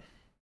every role.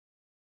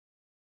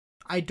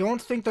 I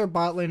don't think their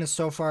bot lane is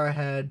so far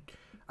ahead.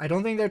 I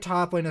don't think their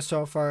top lane is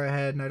so far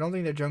ahead, and I don't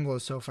think their jungle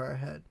is so far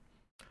ahead.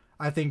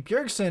 I think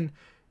Bjergsen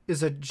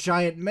is a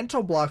giant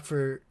mental block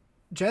for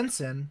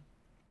Jensen,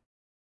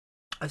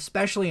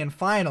 especially in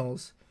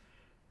finals.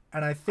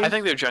 And I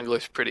think their jungler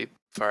is pretty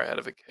far ahead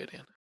of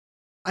Acadian.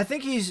 I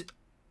think he's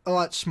a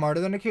lot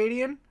smarter than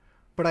Acadian,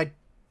 but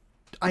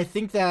I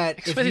think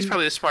that Smithy's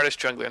probably the smartest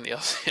jungler in the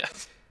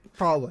LCS.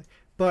 Probably.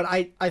 But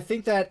I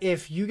think that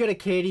if you get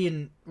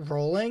Akaadian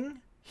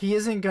rolling, he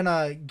isn't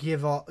gonna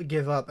give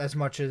up as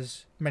much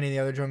as many of the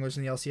other junglers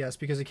in the LCS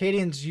because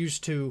Akaadian's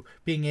used to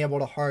being able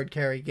to hard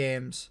carry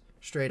games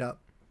straight up.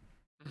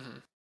 Mm-hmm.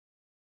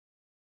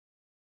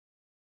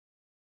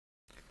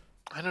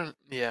 I don't.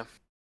 Yeah.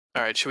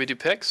 All right. Should we do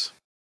picks?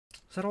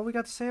 Is that all we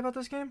got to say about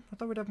this game? I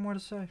thought we'd have more to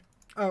say.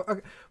 Oh,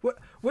 okay.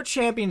 What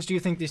champions do you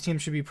think these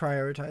teams should be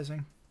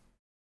prioritizing?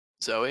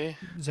 Zoe.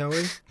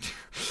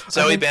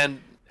 Zoe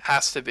ban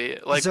has to be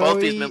like Zoe,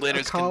 both these mid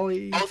laners.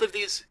 Akali.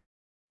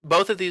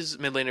 Both of these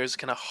mid laners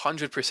can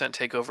 100%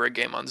 take over a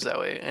game on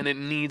Zoe, and it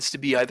needs to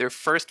be either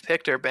first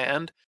picked or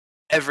banned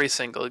every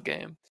single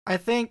game. I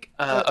think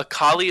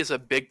Akali is a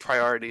big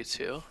priority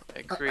too. I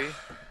agree.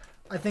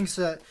 I think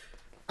so.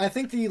 I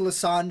think the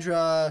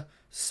Lissandra,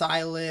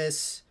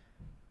 Sylas,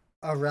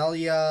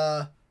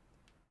 Aurelia,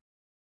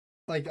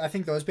 like I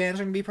think those bans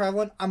are gonna be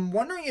prevalent. I'm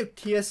wondering if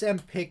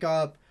TSM pick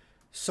up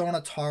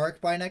Sona Taric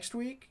by next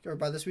week or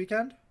by this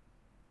weekend.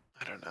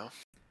 I don't know.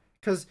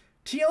 Because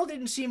TL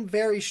didn't seem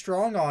very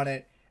strong on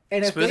it,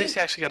 and if Smoothie's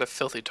actually got a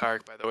filthy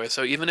Taric, by the way.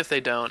 So even if they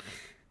don't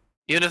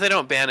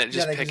ban it,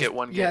 just pick it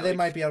one game. Yeah, they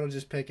might be able to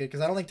just pick it because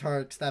I don't think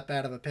Taric's that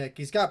bad of a pick.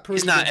 He's got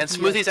pretty. He's not, and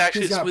Smoothie's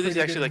actually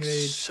like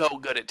range. so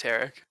good at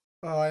Taric.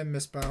 Oh, I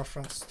miss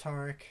Biofrost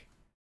Taric.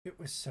 It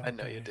was so. I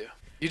know good. you do.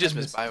 You just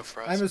miss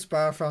Biofrost. I miss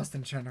Biofrost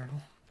in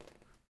general.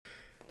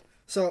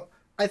 So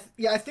I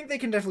think they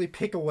can definitely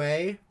pick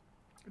away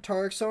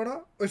Taric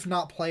Sona, if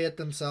not play it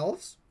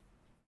themselves.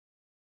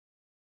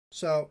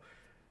 So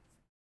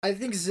I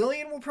think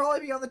Zilean will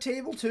probably be on the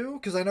table too,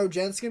 because I know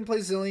Jens can play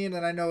Zilean,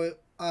 and I know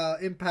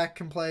Impact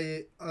can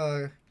play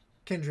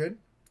Kindred.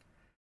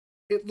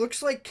 It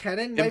looks like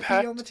Kennen might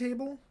be on the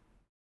table.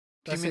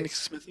 You mean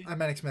Smithy? I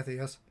meant Smithy,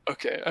 yes.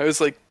 Okay, I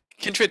was like,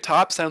 Kindred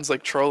top sounds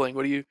like trolling.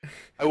 What do you?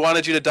 I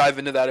wanted you to dive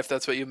into that if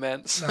that's what you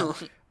meant. So.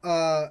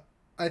 No.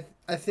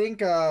 I think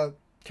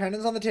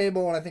Kennen's on the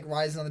table, and I think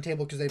Ryze's on the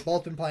table because they've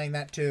both been playing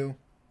that too.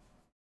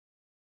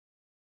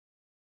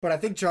 But I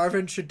think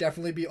Jarvan should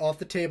definitely be off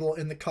the table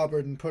in the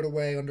cupboard and put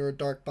away under a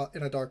dark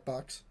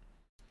box,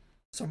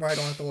 somewhere I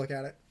don't have to look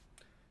at it.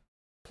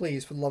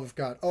 Please, for the love of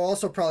God. Oh,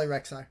 also probably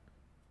Rek'Sai.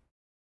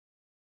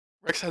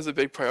 Rex has a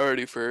big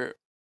priority for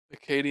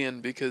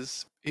Akaadian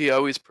because he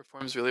always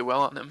performs really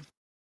well on him.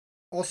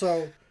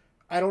 Also,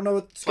 I don't know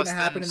what's going to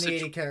happen in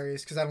the AD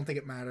carries because I don't think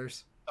it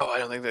matters. Oh, I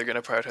don't think they're going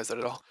to prioritize that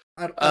at all.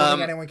 I don't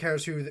think anyone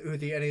cares who any of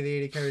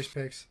the AD carries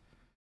picks.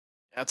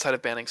 Outside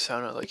of banning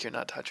Sona, like you're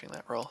not touching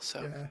that role.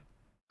 So, yeah.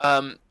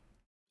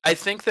 I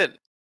think that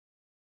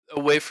a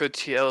way for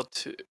TL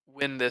to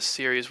win this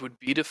series would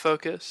be to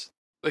focus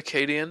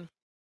Akaadian,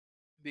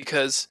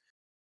 because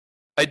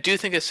I do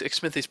think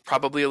Smithy's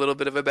probably a little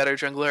bit of a better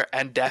jungler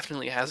and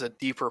definitely has a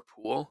deeper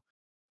pool.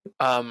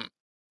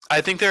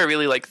 I think there are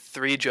really like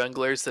 3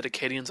 junglers that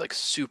Akaadian's like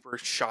super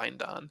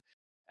shined on.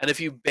 And if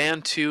you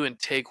ban 2 and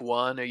take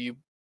 1, or you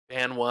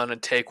ban 1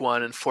 and take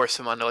 1 and force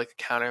him onto like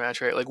a counter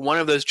match, right? Like one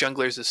of those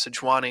junglers is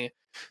Sejuani.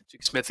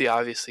 Smithy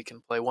obviously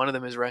can play. One of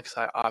them is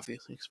Rek'Sai,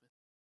 obviously.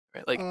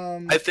 Right? Like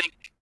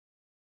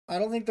I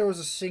don't think there was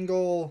a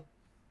single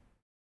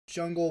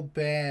jungle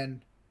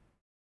ban.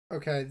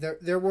 Okay,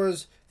 there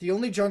was the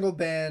only jungle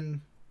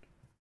ban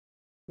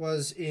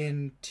was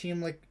in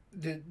Team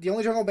the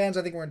only jungle bans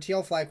I think were in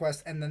TL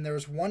FlyQuest, and then there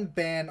was one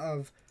ban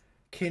of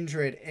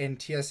Kindred in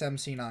TSM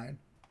C9.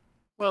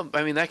 Well,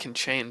 I mean that can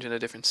change in a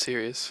different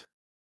series.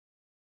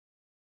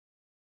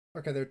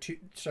 Okay, there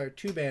are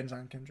two bans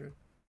on Kindred,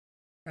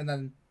 and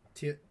then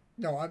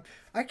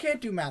I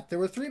can't do math. There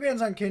were 3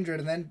 bans on Kindred,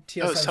 and then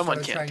TSM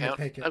someone started trying count.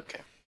 to pick it. Okay.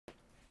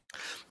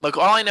 Look,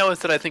 all I know is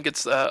that I think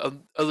it's a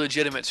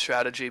legitimate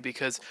strategy,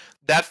 because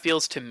that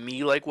feels to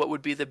me like what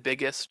would be the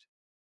biggest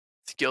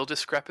skill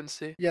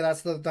discrepancy. Yeah,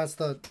 that's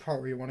the part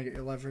where you want to get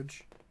your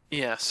leverage.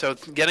 Yeah, so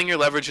getting your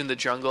leverage in the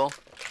jungle,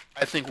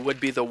 I think, would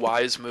be the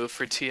wise move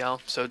for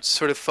TL. So it's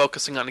sort of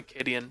focusing on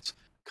Akaadian's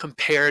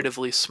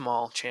comparatively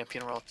small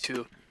champion role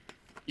to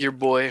your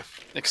boy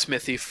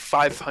Smithy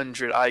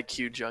 500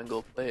 IQ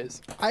jungle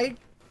plays. I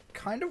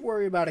kind of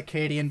worry about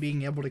Akaadian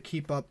being able to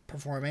keep up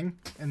performing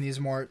in these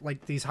more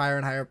like these higher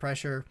and higher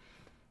pressure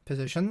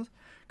positions,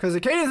 because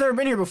Akaadian's never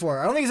been here before.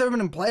 I don't think he's ever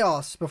been in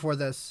playoffs before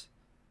this.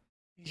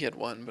 He had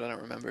one, but I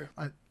don't remember.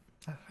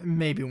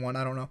 Maybe one,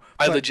 I don't know.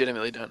 I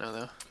legitimately don't know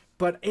though.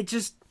 But it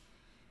just,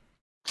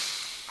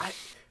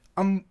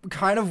 I'm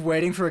kind of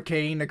waiting for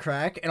Akaadian to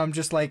crack, and I'm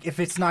just like, if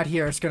it's not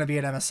here, it's gonna be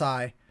an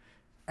MSI,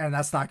 and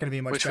that's not gonna be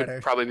much better. Which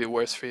would probably be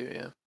worse for you,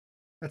 yeah.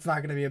 That's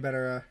not gonna be a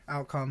better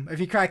outcome. If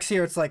he cracks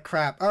here, it's like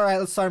crap. All right,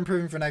 let's start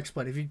improving for next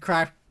split. If he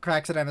cracks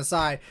at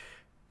MSI,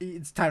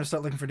 it's time to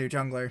start looking for a new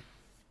jungler.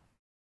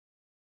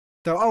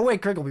 So, oh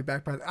wait, Krieg will be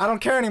back by then. I don't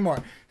care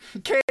anymore.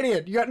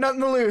 Akaadian, you got nothing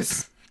to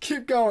lose.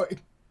 Keep going.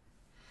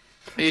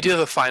 You do have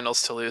a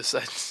finals to lose.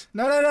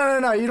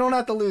 No. You don't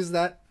have to lose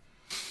that.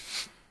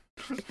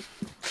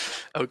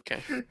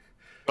 Okay.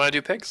 Want to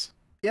do picks?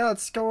 Yeah,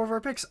 let's go over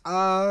our picks.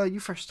 You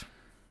first.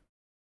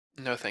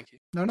 No, thank you.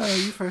 No,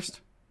 you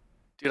first.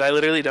 Dude, I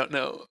literally don't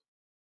know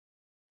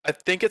I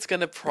think it's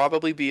gonna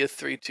probably be a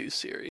 3-2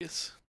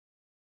 series.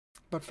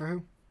 But for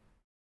who?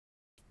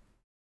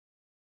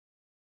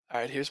 All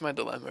right, here's my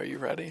dilemma. Are you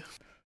ready?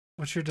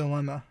 What's your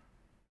dilemma?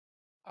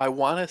 I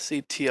want to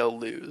see TL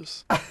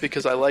lose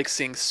because I like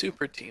seeing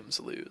super teams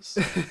lose.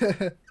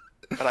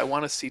 But I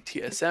want to see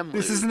TSM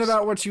lose. This isn't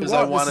about what you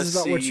want. This is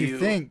about what you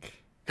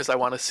think. Because I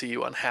want to see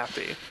you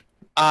unhappy.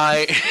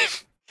 I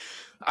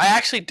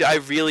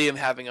really am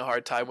having a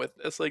hard time with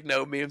this. Like,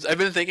 no memes. I've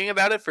been thinking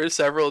about it for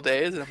several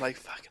days, and I'm like,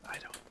 fucking, I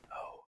don't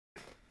know.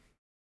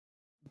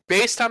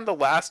 Based on the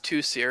last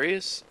 2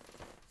 series,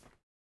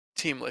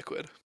 Team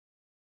Liquid,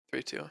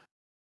 3-2.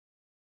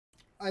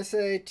 I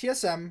say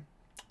TSM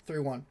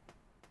 3-1.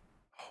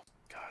 Oh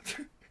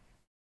God.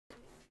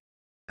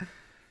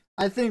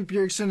 I think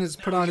Bjergsen has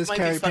put on his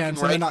carry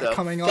pants and they're not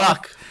coming Fuck.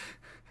 off.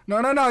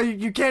 No.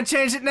 You can't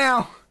change it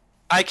now.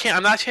 I can't.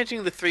 I'm not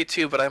changing the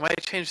 3-2, but I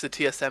might change the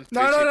TSM 3-2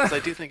 because I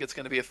do think it's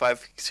going to be a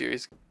 5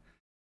 series.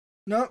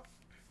 Nope.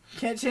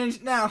 Can't change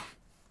it now.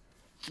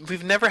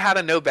 We've never had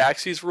a no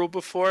backsies rule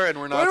before, and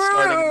we're not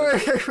starting.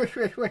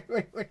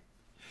 Wait.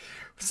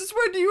 Since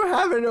when do you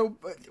have it?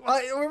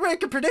 We're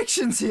making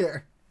predictions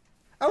here.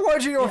 I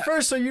wanted you to go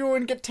first so you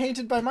wouldn't get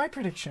tainted by my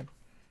prediction.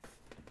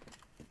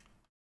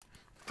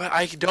 But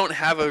I don't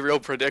have a real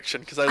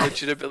prediction because I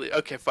legitimately...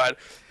 Okay, fine.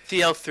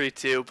 TL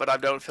 3-2, but I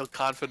don't feel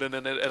confident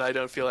in it, and I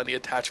don't feel any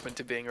attachment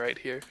to being right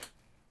here.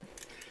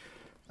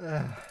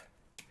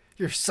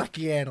 You're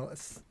sucky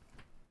analyst.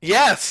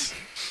 Yes!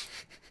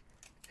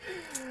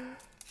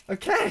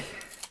 Okay.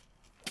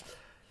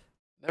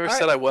 Never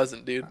said I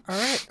wasn't, dude. All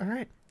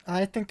right.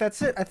 I think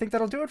that's it. I think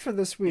that'll do it for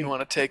this week. You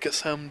want to take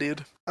us home,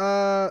 dude?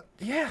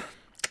 Yeah.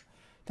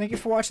 Thank you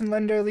for watching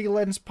Legendary League of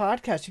Legends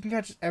podcast. You can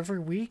catch us every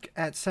week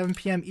at 7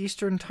 p.m.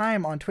 Eastern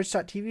Time on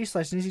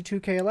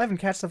twitch.tv/Nizzy2K11.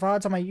 Catch the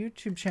VODs on my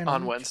YouTube channel.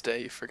 On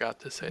Wednesday, you forgot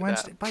to say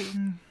Wednesday. that.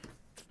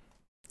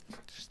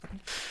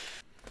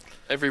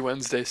 Every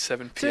Wednesday,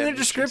 7 p.m. It's in the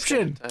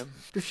description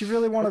if you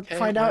really want to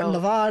find out in the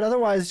VOD.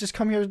 Otherwise, just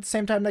come here at the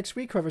same time next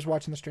week, whoever's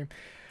watching the stream.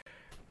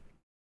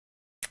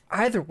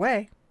 Either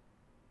way,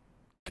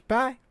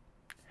 goodbye.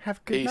 Have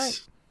a good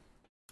night.